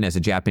villain, as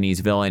a Japanese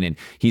villain, and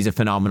he's a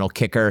phenomenal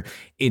kicker.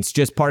 It's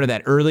just part of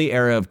that early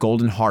era of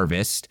Golden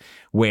Harvest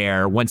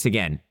where, once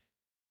again,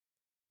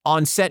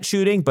 on-set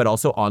shooting, but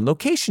also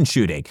on-location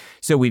shooting.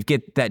 So we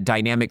get that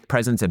dynamic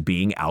presence of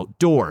being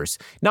outdoors.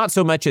 Not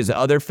so much as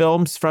other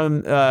films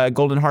from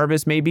Golden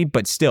Harvest, maybe,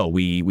 but still,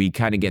 we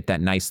kind of get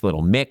that nice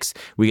little mix.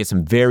 We get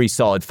some very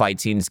solid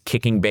fight scenes,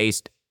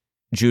 kicking-based.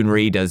 Jun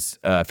Rhee does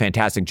a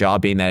fantastic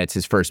job, being that it's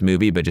his first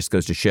movie, but just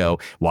goes to show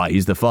why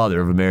he's the father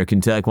of American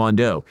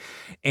Taekwondo.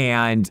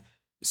 And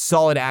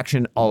solid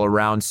action all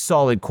around,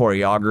 solid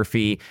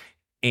choreography.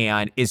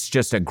 And it's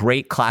just a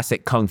great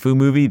classic Kung Fu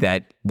movie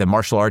that the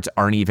martial arts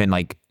aren't even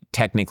like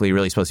technically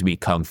really supposed to be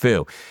Kung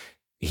Fu.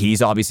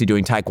 He's obviously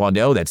doing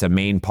Taekwondo. That's a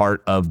main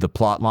part of the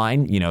plot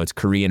line. It's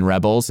Korean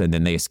rebels and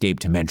then they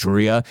escape to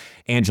Manchuria.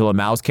 Angela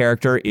Mao's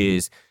character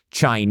is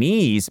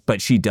Chinese,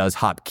 but she does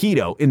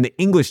Hapkido. In the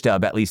English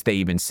dub, at least they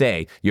even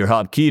say, your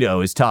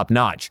Hapkido is top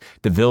notch.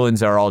 The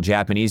villains are all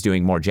Japanese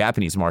doing more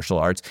Japanese martial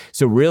arts.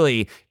 So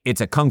really, it's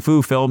a Kung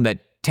Fu film that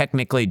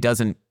technically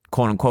doesn't,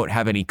 quote unquote,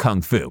 have any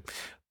Kung Fu.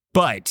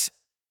 But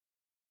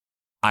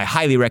I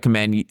highly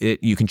recommend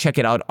it. You can check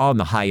it out on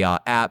the Hi-Ya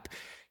app.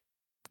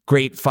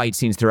 Great fight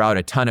scenes throughout,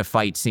 a ton of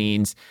fight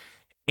scenes.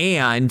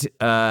 And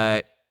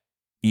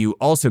you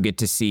also get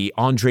to see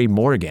Andre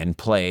Morgan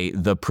play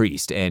the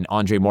priest. And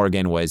Andre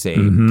Morgan was a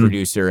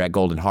producer at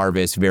Golden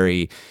Harvest,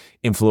 very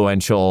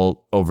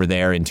influential over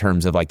there in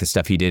terms of like the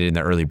stuff he did in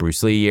the early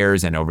Bruce Lee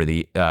years and over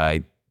the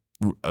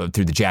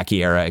through the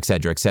Jackie era, et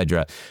cetera, et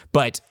cetera.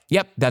 But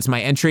yep, that's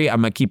my entry.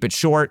 I'm going to keep it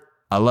short.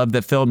 I love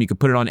the film. You could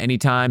put it on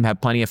anytime,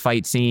 have plenty of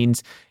fight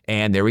scenes.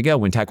 And there we go,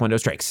 When Taekwondo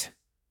Strikes.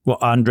 Well,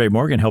 Andre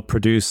Morgan helped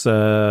produce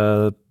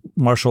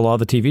Martial Law,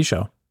 the TV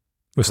show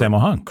with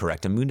Sammo Hung.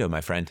 Correctamundo, my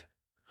friend.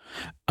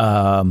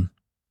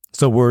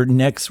 So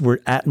we're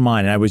at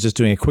mine. And I was just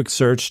doing a quick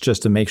search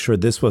just to make sure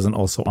this wasn't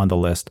also on the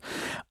list.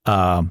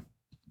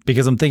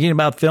 because I'm thinking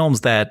about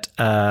films that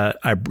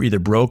I either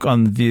broke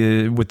with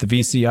the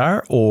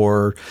VCR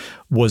or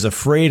was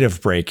afraid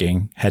of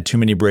breaking, had too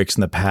many breaks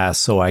in the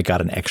past, so I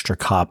got an extra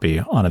copy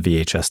on a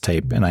VHS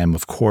tape. And I am,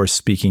 of course,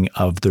 speaking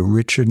of the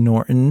Richard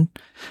Norton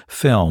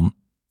film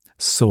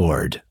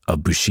Sword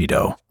of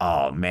Bushido.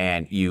 Oh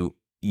man, you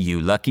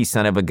lucky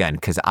son of a gun,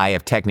 because I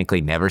have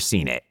technically never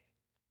seen it.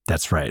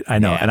 That's right. I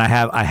know. Yeah. And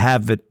I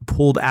have it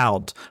pulled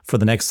out for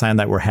the next time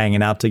that we're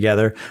hanging out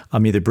together.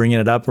 I'm either bringing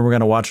it up or we're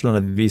going to watch it on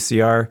a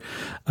VCR,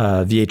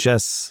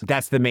 VHS.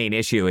 That's the main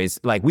issue is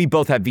like we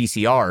both have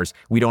VCRs.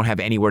 We don't have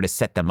anywhere to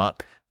set them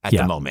up at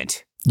the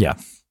moment. Yeah.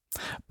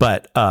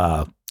 But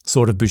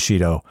Sword of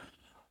Bushido,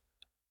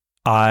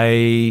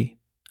 I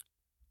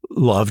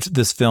loved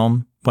this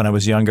film when I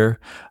was younger.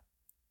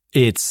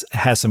 It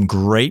has some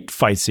great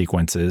fight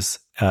sequences.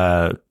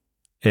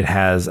 It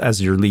has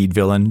as your lead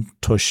villain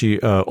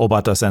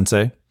Obata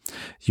Sensei.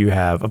 You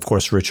have, of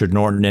course, Richard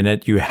Norton in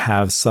it. You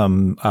have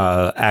some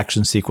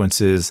action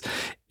sequences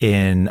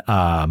in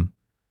I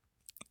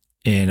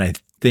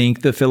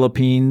think the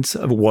Philippines.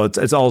 Well,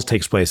 it all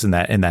takes place in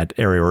that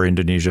area, or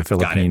Indonesia,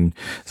 Philippines,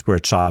 where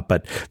it's shot.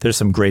 But there's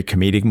some great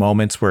comedic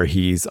moments where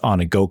he's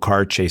on a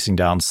go-kart chasing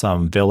down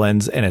some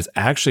villains, and it's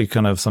actually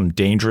kind of some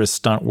dangerous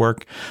stunt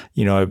work.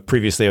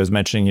 Previously I was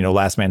mentioning,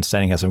 Last Man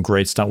Standing has some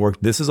great stunt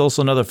work. This is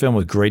also another film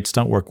with great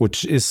stunt work,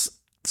 which is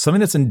something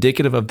that's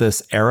indicative of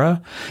this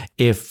era.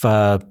 If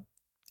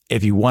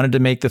you wanted to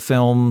make the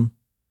film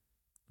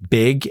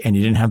big and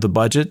you didn't have the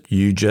budget,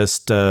 you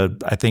just, I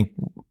think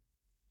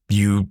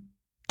you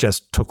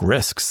just took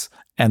risks,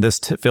 and this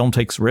film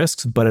takes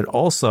risks. But it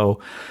also,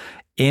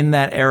 in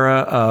that era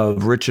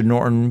of Richard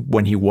Norton,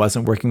 when he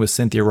wasn't working with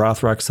Cynthia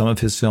Rothrock, some of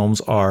his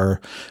films are,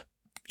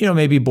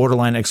 maybe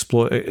borderline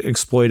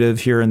exploitive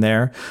here and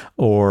there,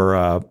 or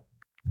a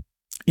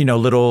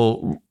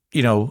little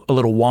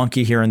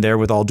wonky here and there,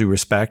 with all due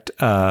respect.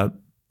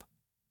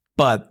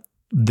 But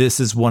this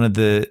is one of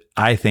the,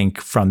 I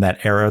think, from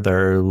that era,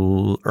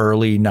 the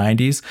early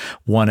 90s,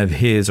 one of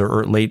his,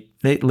 or late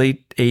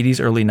 80s,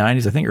 early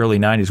 90s, I think early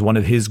 90s, one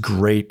of his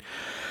greatest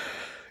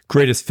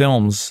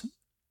films,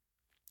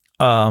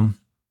 and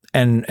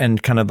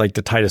kind of like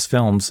the tightest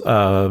films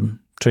to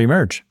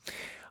emerge.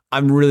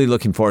 I'm really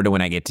looking forward to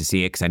when I get to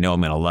see it, because I know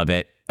I'm going to love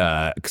it,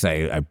 because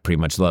I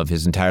pretty much love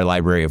his entire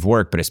library of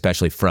work, but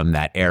especially from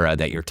that era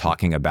that you're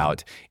talking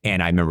about.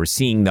 And I remember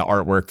seeing the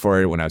artwork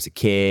for it when I was a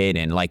kid,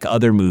 and like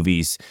other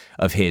movies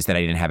of his that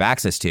I didn't have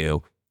access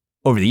to.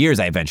 Over the years,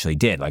 I eventually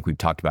did. Like we've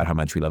talked about how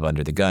much we love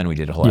Under the Gun. We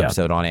did a whole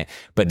episode on it.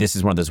 But this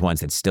is one of those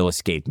ones that still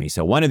escaped me.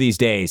 So one of these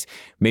days,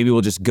 maybe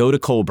we'll just go to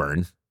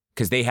Colburn,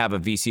 because they have a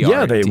VCR.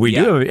 Yeah, we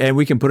do. And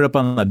we can put it up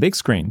on the big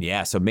screen.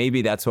 Yeah, so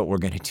maybe that's what we're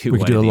going to do. We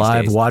can do a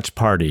live watch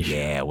party.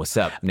 Yeah, what's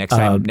up? Next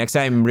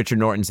time Richard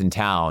Norton's in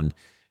town,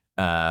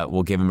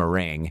 we'll give him a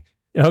ring.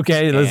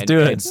 Okay, let's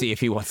do it. And see if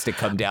he wants to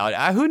come down.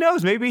 Who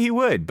knows? Maybe he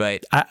would,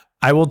 but...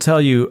 I will tell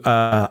you,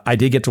 I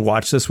did get to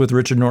watch this with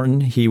Richard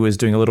Norton. He was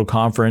doing a little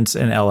conference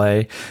in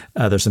LA.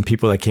 There's some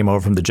people that came over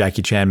from the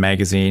Jackie Chan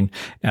magazine,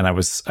 and I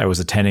was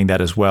attending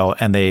that as well.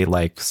 And they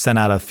sent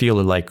out a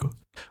feeler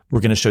we're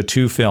going to show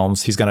two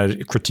films. He's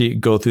going to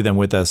go through them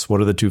with us.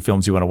 What are the two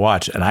films you want to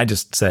watch? And I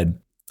just said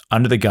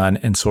Under the Gun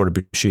and Sword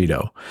of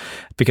Bushido,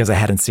 because I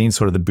hadn't seen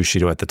Sword of the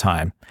Bushido at the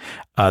time.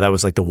 That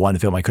was the one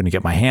film I couldn't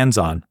get my hands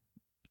on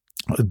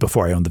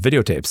before I owned the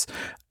videotapes.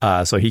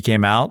 So he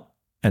came out,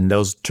 and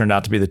those turned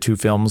out to be the two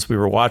films we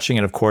were watching.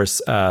 And of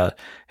course,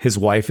 his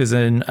wife is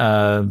in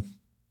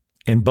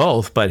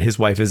both, but his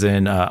wife is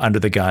in Under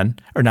the Gun,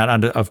 or not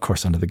Under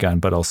the Gun,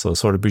 but also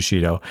Sword of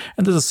Bushido.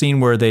 And there's a scene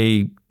where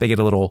they get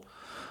a little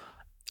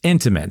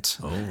intimate.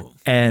 Oh.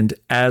 And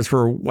as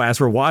we're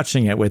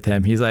watching it with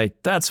him, he's like,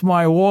 "That's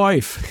my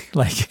wife."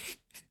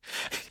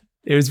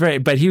 It was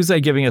but he was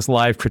giving us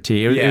live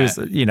critique. It was,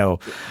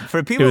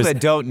 for people that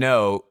don't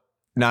know,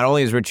 not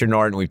only is Richard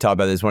Norton, we've talked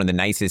about this, one of the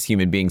nicest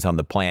human beings on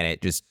the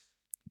planet.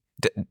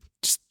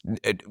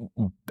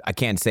 I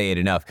can't say it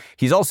enough.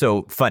 He's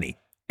also funny,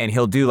 and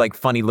he'll do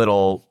funny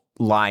little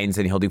lines,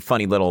 and he'll do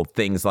funny little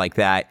things like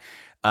that.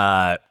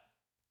 So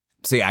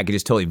yeah, I could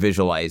just totally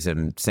visualize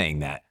him saying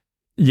that.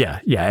 Yeah,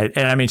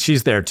 and I mean,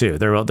 she's there too.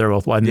 They're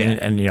both one,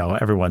 and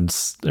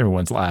everyone's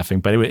laughing.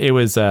 But it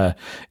was a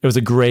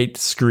great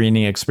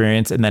screening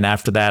experience. And then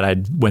after that, I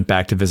went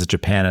back to visit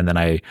Japan, and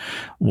then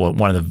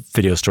one of the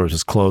video stores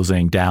was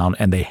closing down,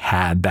 and they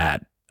had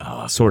that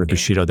Sword of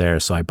Bushido there,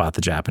 so I bought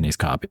the Japanese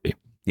copy.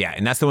 Yeah,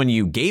 and that's the one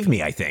you gave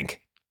me, I think.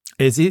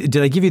 Did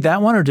I give you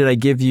that one, or did I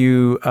give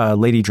you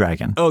Lady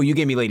Dragon? Oh, you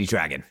gave me Lady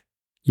Dragon.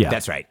 Yeah,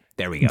 that's right.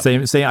 There we go.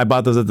 Same. I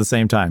bought those at the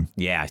same time.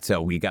 Yeah,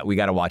 so we got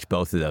to watch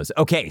both of those.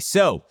 Okay,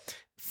 so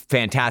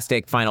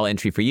fantastic final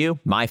entry for you.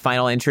 My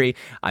final entry,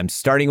 I'm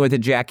starting with a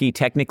Jackie,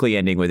 technically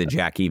ending with a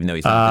Jackie, even though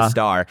he's not the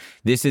star.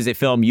 This is a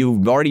film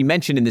you've already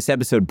mentioned in this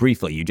episode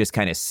briefly. You just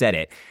kind of said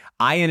it.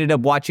 I ended up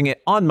watching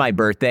it on my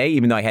birthday,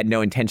 even though I had no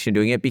intention of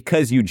doing it,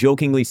 because you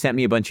jokingly sent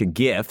me a bunch of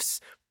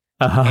gifts.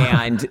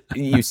 And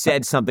you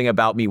said something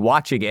about me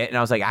watching it. And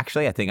I was like,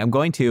 actually, I think I'm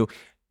going to.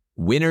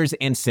 Winners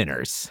and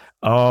Sinners.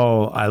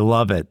 Oh, I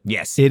love it.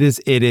 Yes. It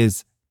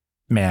is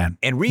Man,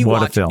 And what a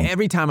rewatch film.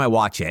 every time I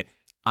watch it,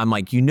 I'm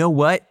like, you know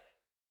what?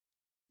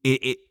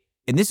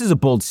 And this is a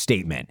bold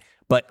statement,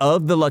 but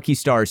of the Lucky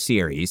Star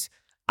series,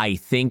 I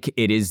think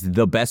it is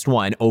the best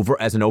one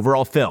as an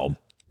overall film.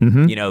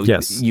 Mm-hmm. You know,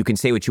 yes. you can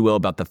say what you will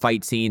about the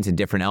fight scenes and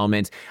different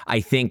elements. I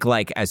think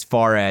like as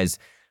far as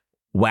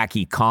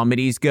wacky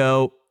comedies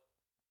go,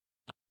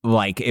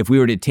 like if we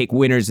were to take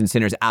Winners and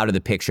Sinners out of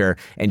the picture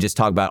and just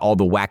talk about all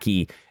the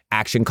wacky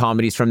action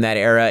comedies from that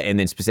era, and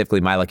then specifically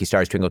My Lucky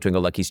Stars, Twinkle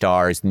Twinkle Lucky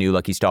Stars, New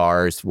Lucky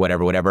Stars,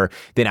 whatever,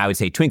 then I would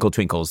say Twinkle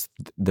Twinkle's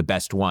the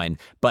best one.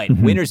 But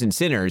Winners and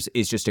Sinners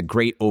is just a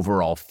great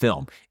overall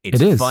film.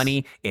 It's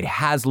funny. It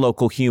has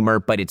local humor,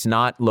 but it's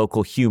not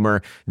local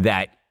humor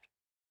that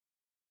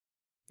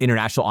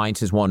international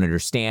audiences won't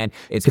understand.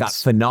 It's got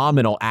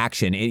phenomenal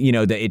action.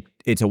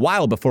 It's a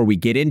while before we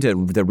get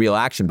into the real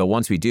action, but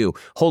once we do,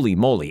 holy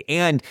moly.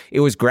 And it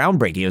was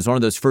groundbreaking. It was one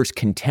of those first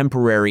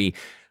contemporary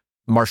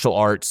martial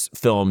arts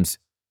films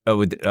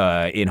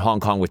in Hong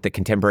Kong with the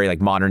contemporary,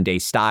 like modern day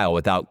style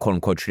without quote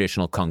unquote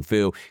traditional kung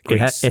fu.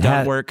 Great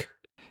stunt work.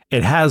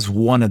 It has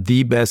one of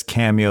the best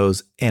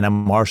cameos in a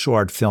martial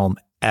art film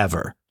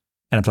ever.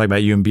 And I'm talking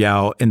about Yuen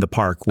Biao in the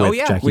park with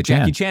Jackie Chan.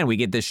 Jackie Chan. We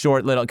get this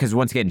short little, because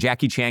once again,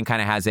 Jackie Chan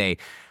kind of has a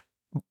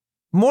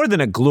more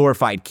than a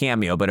glorified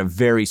cameo, but a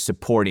very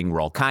supporting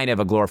role, kind of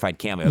a glorified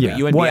cameo. Yeah. But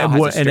Yuen Biao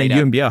has a straight up,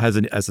 Yuen Biao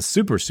has a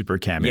super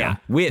cameo. Yeah,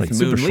 with like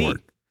Moon Lee.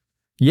 Short.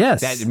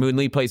 Yes. That Moon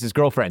Lee plays his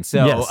girlfriend.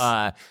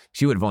 So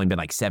she would have only been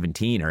like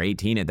 17 or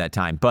 18 at that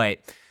time. But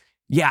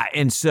yeah,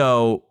 and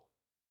so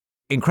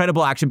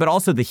incredible action, but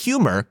also the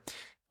humor,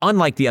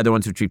 unlike the other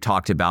ones which we've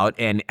talked about.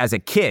 And as a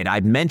kid, I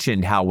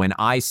mentioned how when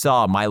I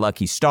saw My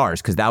Lucky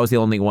Stars, because that was the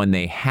only one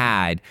they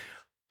had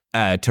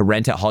to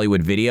rent at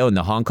Hollywood Video in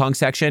the Hong Kong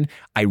section,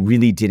 I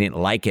really didn't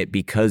like it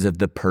because of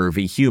the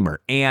pervy humor.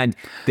 And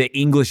the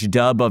English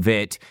dub of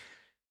it,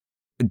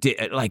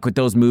 like with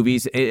those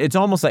movies, it's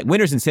almost like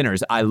Winners and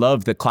Sinners. I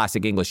love the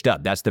classic English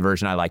dub. That's the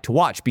version I like to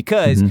watch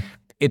because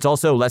it's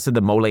also less of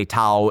the mole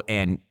tao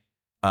and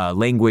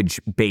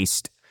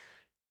language-based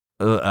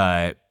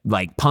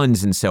like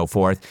puns and so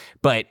forth.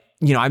 But,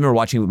 I remember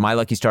watching My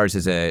Lucky Stars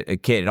as a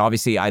kid, and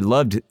obviously I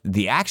loved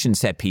the action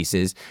set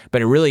pieces,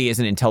 but it really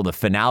isn't until the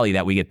finale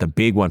that we get the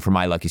big one for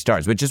My Lucky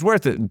Stars, which is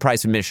worth the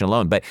price of admission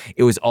alone. But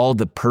it was all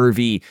the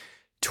pervy,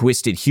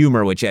 twisted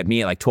humor, which at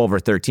me at like 12 or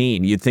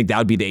 13, you'd think that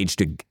would be the age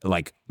to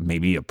like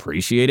maybe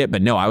appreciate it.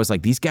 But no, I was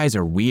like, these guys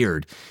are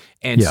weird.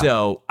 And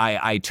so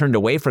I turned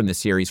away from the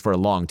series for a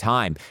long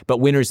time. But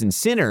Winners and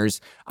Sinners,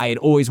 I had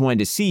always wanted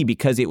to see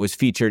because it was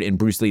featured in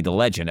Bruce Lee the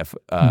Legend,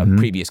 a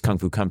previous Kung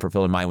Fu Comfort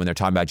film of mine when they're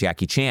talking about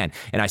Jackie Chan.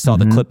 And I saw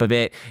the clip of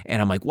it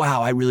and I'm like,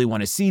 wow, I really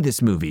want to see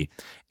this movie.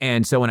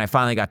 And so when I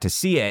finally got to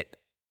see it,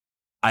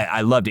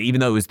 I loved it,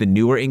 even though it was the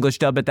newer English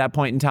dub at that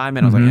point in time.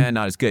 And I was like,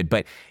 not as good.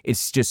 But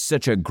it's just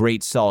such a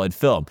great, solid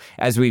film.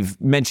 As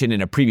we've mentioned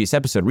in a previous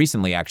episode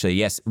recently, actually,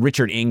 yes,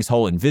 Richard Ng's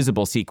whole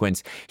invisible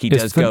sequence, he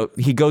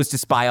goes to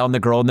spy on the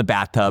girl in the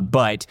bathtub,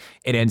 but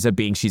it ends up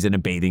being she's in a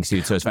bathing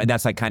suit. So it's fine.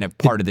 That's like kind of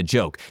part of the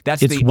joke.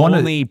 That's the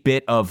only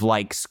bit of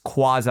like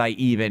quasi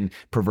even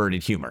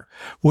perverted humor.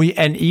 Well,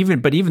 and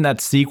even that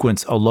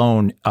sequence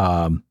alone,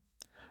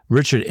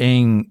 Richard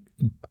Ng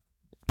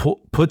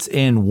puts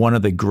in one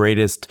of the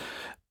greatest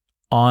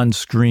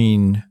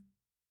on-screen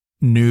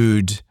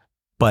nude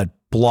but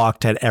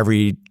blocked at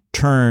every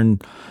turn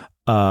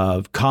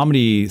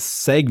comedy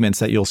segments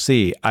that you'll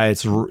see.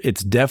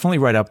 It's definitely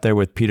right up there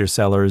with Peter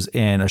Sellers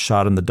in A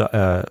Shot in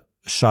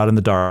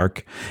the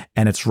Dark,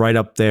 and it's right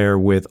up there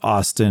with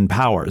Austin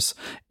Powers.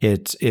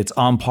 It's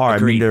on par.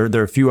 Agreed. I mean,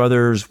 there are a few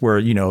others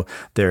where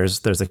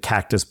there's a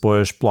cactus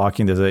bush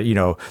blocking.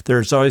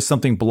 There's always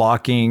something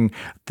blocking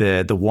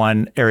the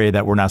one area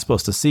that we're not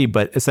supposed to see.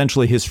 But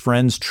essentially, his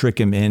friends trick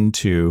him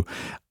into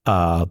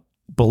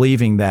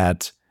believing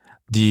that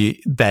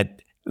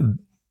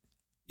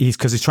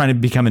he's trying to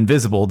become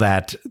invisible,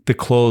 that the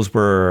clothes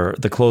were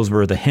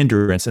the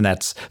hindrance,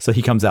 and so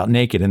he comes out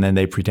naked, and then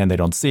they pretend they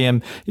don't see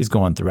him. He's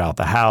going throughout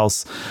the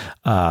house,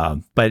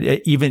 but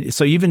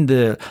even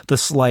the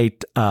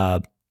slight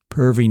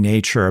pervy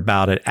nature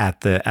about it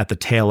at the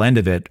tail end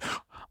of it,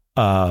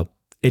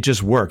 it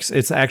just works.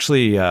 It's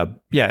actually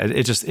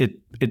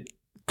it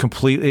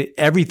completely,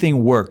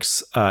 everything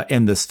works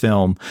in this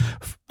film,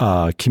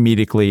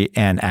 comedically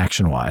and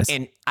action wise.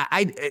 And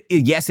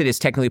yes, it is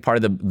technically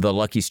part of the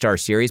Lucky Star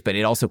series, but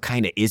it also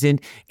kind of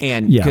isn't.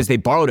 And because they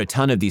borrowed a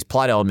ton of these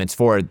plot elements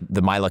for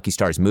the My Lucky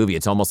Stars movie,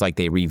 it's almost like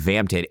they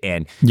revamped it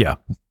and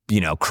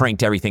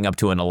cranked everything up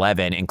to an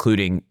 11,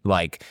 including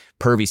like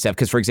pervy stuff.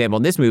 Because for example,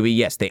 in this movie,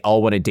 yes, they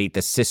all want to date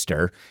the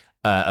sister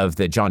of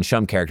the John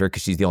Shum character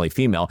because she's the only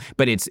female,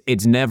 but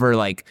it's never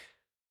like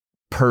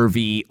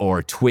pervy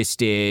or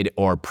twisted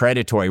or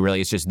predatory. Really,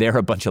 it's just they're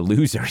a bunch of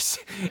losers,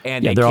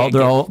 and they're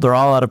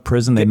all out of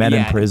prison. They met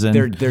in prison.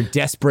 They're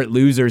desperate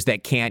losers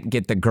that can't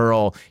get the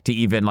girl to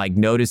even like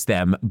notice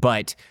them.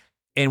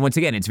 And once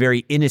again, it's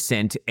very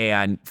innocent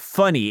and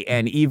funny,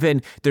 and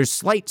even there's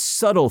slight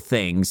subtle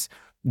things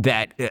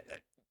that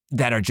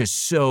are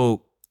just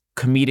so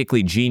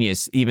comedically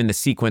genius. Even the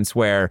sequence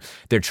where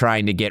they're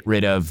trying to get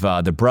rid of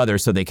the brother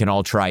so they can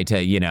all try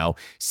to,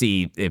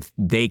 see if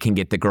they can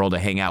get the girl to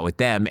hang out with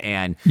them.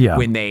 And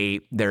when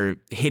they're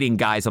hitting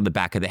guys on the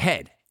back of the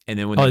head. And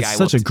then when the guy it's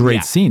such a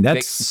great scene.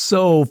 That's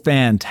so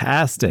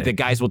fantastic. The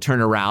guys will turn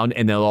around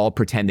and they'll all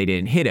pretend they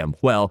didn't hit him.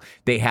 Well,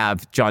 they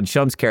have John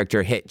Shum's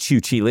character hit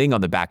Chu Chi-ling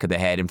on the back of the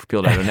head. And for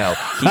people that don't know,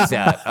 he's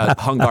a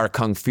Hung Gar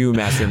Kung Fu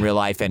master in real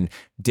life and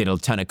did a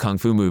ton of Kung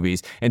Fu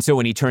movies. And so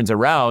when he turns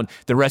around,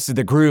 the rest of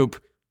the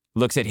group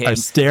looks at him. Are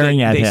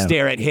staring at him. They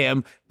stare at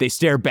him. They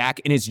stare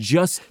back. And it's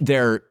just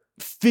their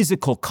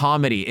physical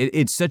comedy.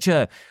 It's such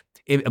a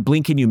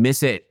blink and you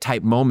miss it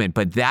type moment.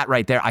 But that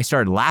right there, I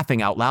started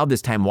laughing out loud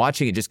this time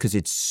watching it just because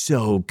it's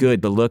so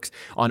good. The looks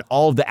on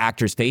all of the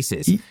actors'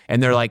 faces.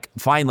 And they're like,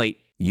 finally,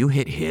 you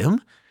hit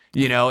him?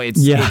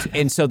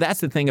 And so that's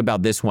the thing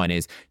about this one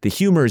is the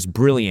humor is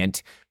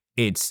brilliant.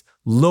 It's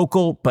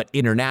local, but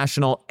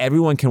international.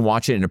 Everyone can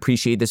watch it and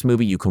appreciate this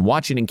movie. You can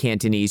watch it in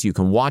Cantonese. You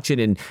can watch it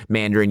in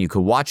Mandarin. You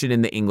can watch it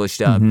in the English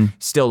dub.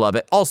 Still love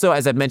it. Also,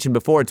 as I've mentioned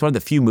before, it's one of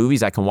the few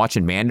movies I can watch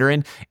in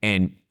Mandarin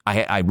and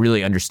I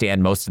really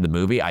understand most of the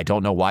movie. I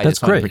don't know why this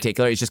one in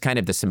particular. It's just kind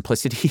of the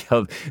simplicity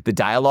of the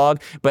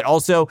dialogue, but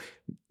also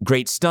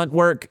great stunt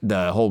work.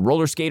 The whole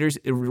roller skating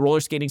scene with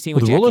Jackie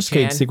Chan. The roller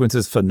skate sequence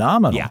is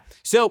phenomenal. Yeah.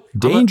 So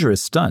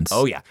dangerous stunts.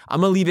 Oh yeah. I'm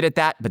going to leave it at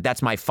that, but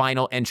that's my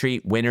final entry,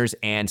 winners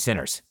and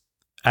sinners.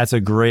 That's a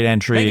great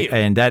entry.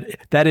 And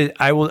that is,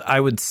 I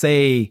would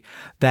say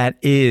that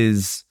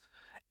is,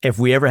 if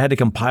we ever had to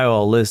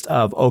compile a list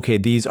of, okay,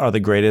 these are the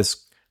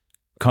greatest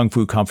Kung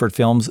Fu comfort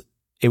films,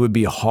 it would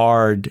be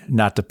hard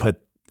not to put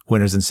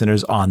Winners and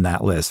Sinners on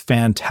that list.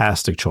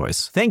 Fantastic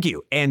choice. Thank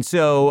you. And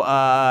so,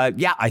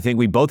 I think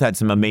we both had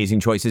some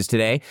amazing choices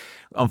today.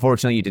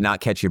 Unfortunately, you did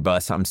not catch your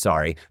bus. I'm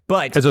sorry.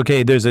 But it's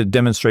okay. There's a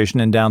demonstration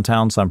in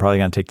downtown, so I'm probably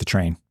going to take the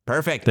train.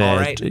 Perfect. All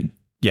right.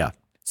 Yeah.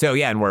 So,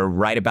 and we're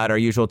right about our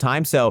usual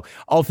time. So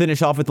I'll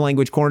finish off with the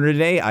language corner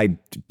today. I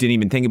didn't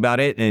even think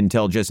about it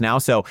until just now.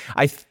 So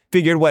I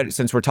figured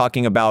since we're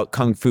talking about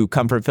Kung Fu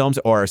comfort films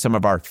or some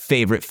of our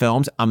favorite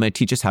films, I'm going to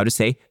teach us how to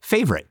say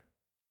favorite.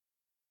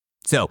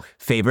 So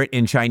favorite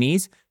in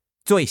Chinese,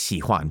 最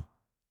喜欢.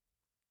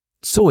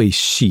 最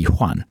喜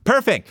欢.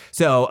 Perfect.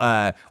 So,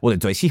 我的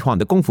最喜欢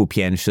的功夫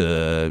片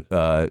是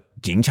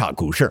警察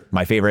故事.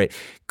 My favorite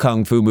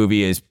Kung Fu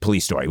movie is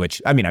Police Story,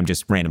 which, I'm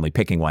just randomly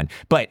picking one.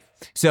 But,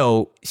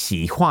 so,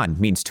 喜欢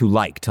means to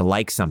like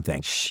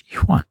something. 喜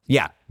欢.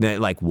 Yeah,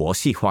 like 我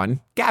喜欢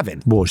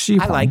Gavin. 我喜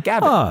欢. I like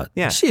Gavin.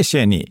 Yeah. 谢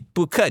谢你.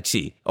 不客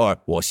气. Or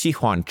我喜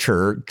欢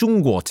吃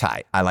中国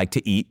菜. I like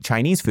to eat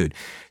Chinese food.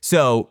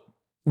 So,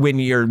 when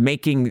you're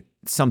making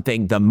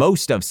something, the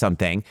most of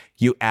something,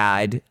 you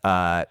add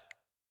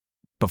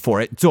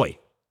before it, 最.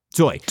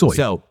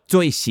 So,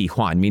 最喜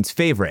欢 means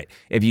favorite.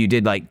 If you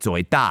did like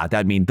最大,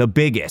 that means the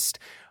biggest.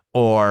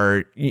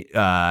 Or,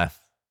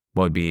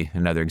 what would be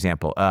another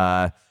example?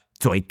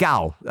 最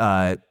高,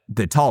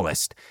 the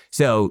tallest.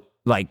 So,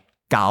 like,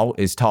 高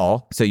is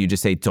tall. So you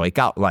just say 最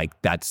高,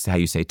 like that's how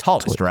you say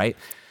tallest, right?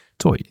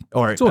 最.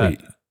 Or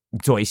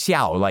最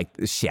小, like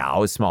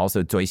小 is small.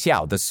 So 最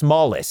小, the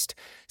smallest.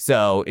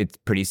 So it's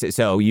pretty,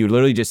 so you're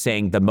literally just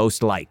saying the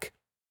most like.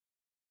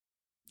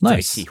 Nice.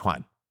 最喜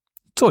欢.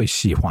 最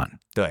喜欢.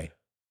 对。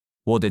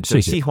我的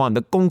最喜欢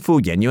的功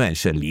夫演员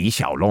是李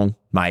小龙.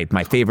 My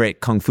favorite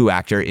kung fu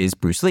actor is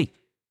Bruce Lee.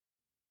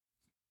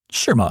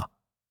 是吗？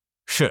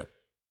是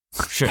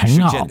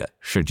真的，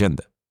是真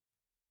的。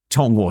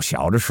从我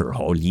小的时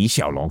候，李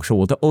小龙是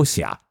我的偶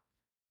像。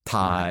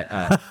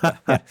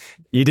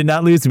You did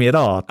not lose me at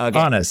all. Okay.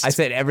 Honest. I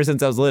said ever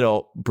since I was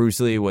little, Bruce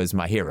Lee was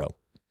my hero.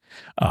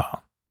 Oh,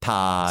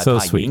 他 so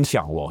sweet. 影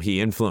响我,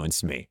 he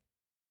influenced me.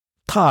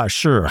 他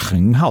是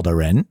很好的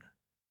人.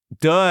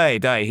 对,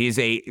 he's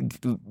a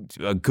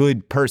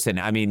good person.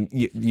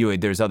 You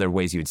there's other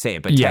ways you would say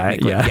it, but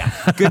technically, yeah.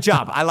 Good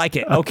job. I like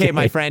it. Okay,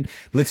 my friend,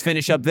 let's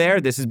finish up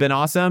there. This has been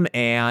awesome,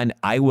 and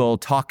I will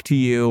talk to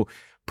you.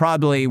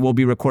 Probably we'll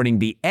be recording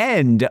the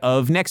end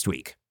of next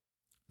week.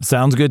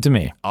 Sounds good to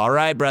me. All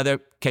right, brother.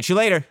 Catch you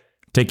later.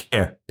 Take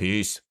care.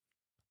 Peace.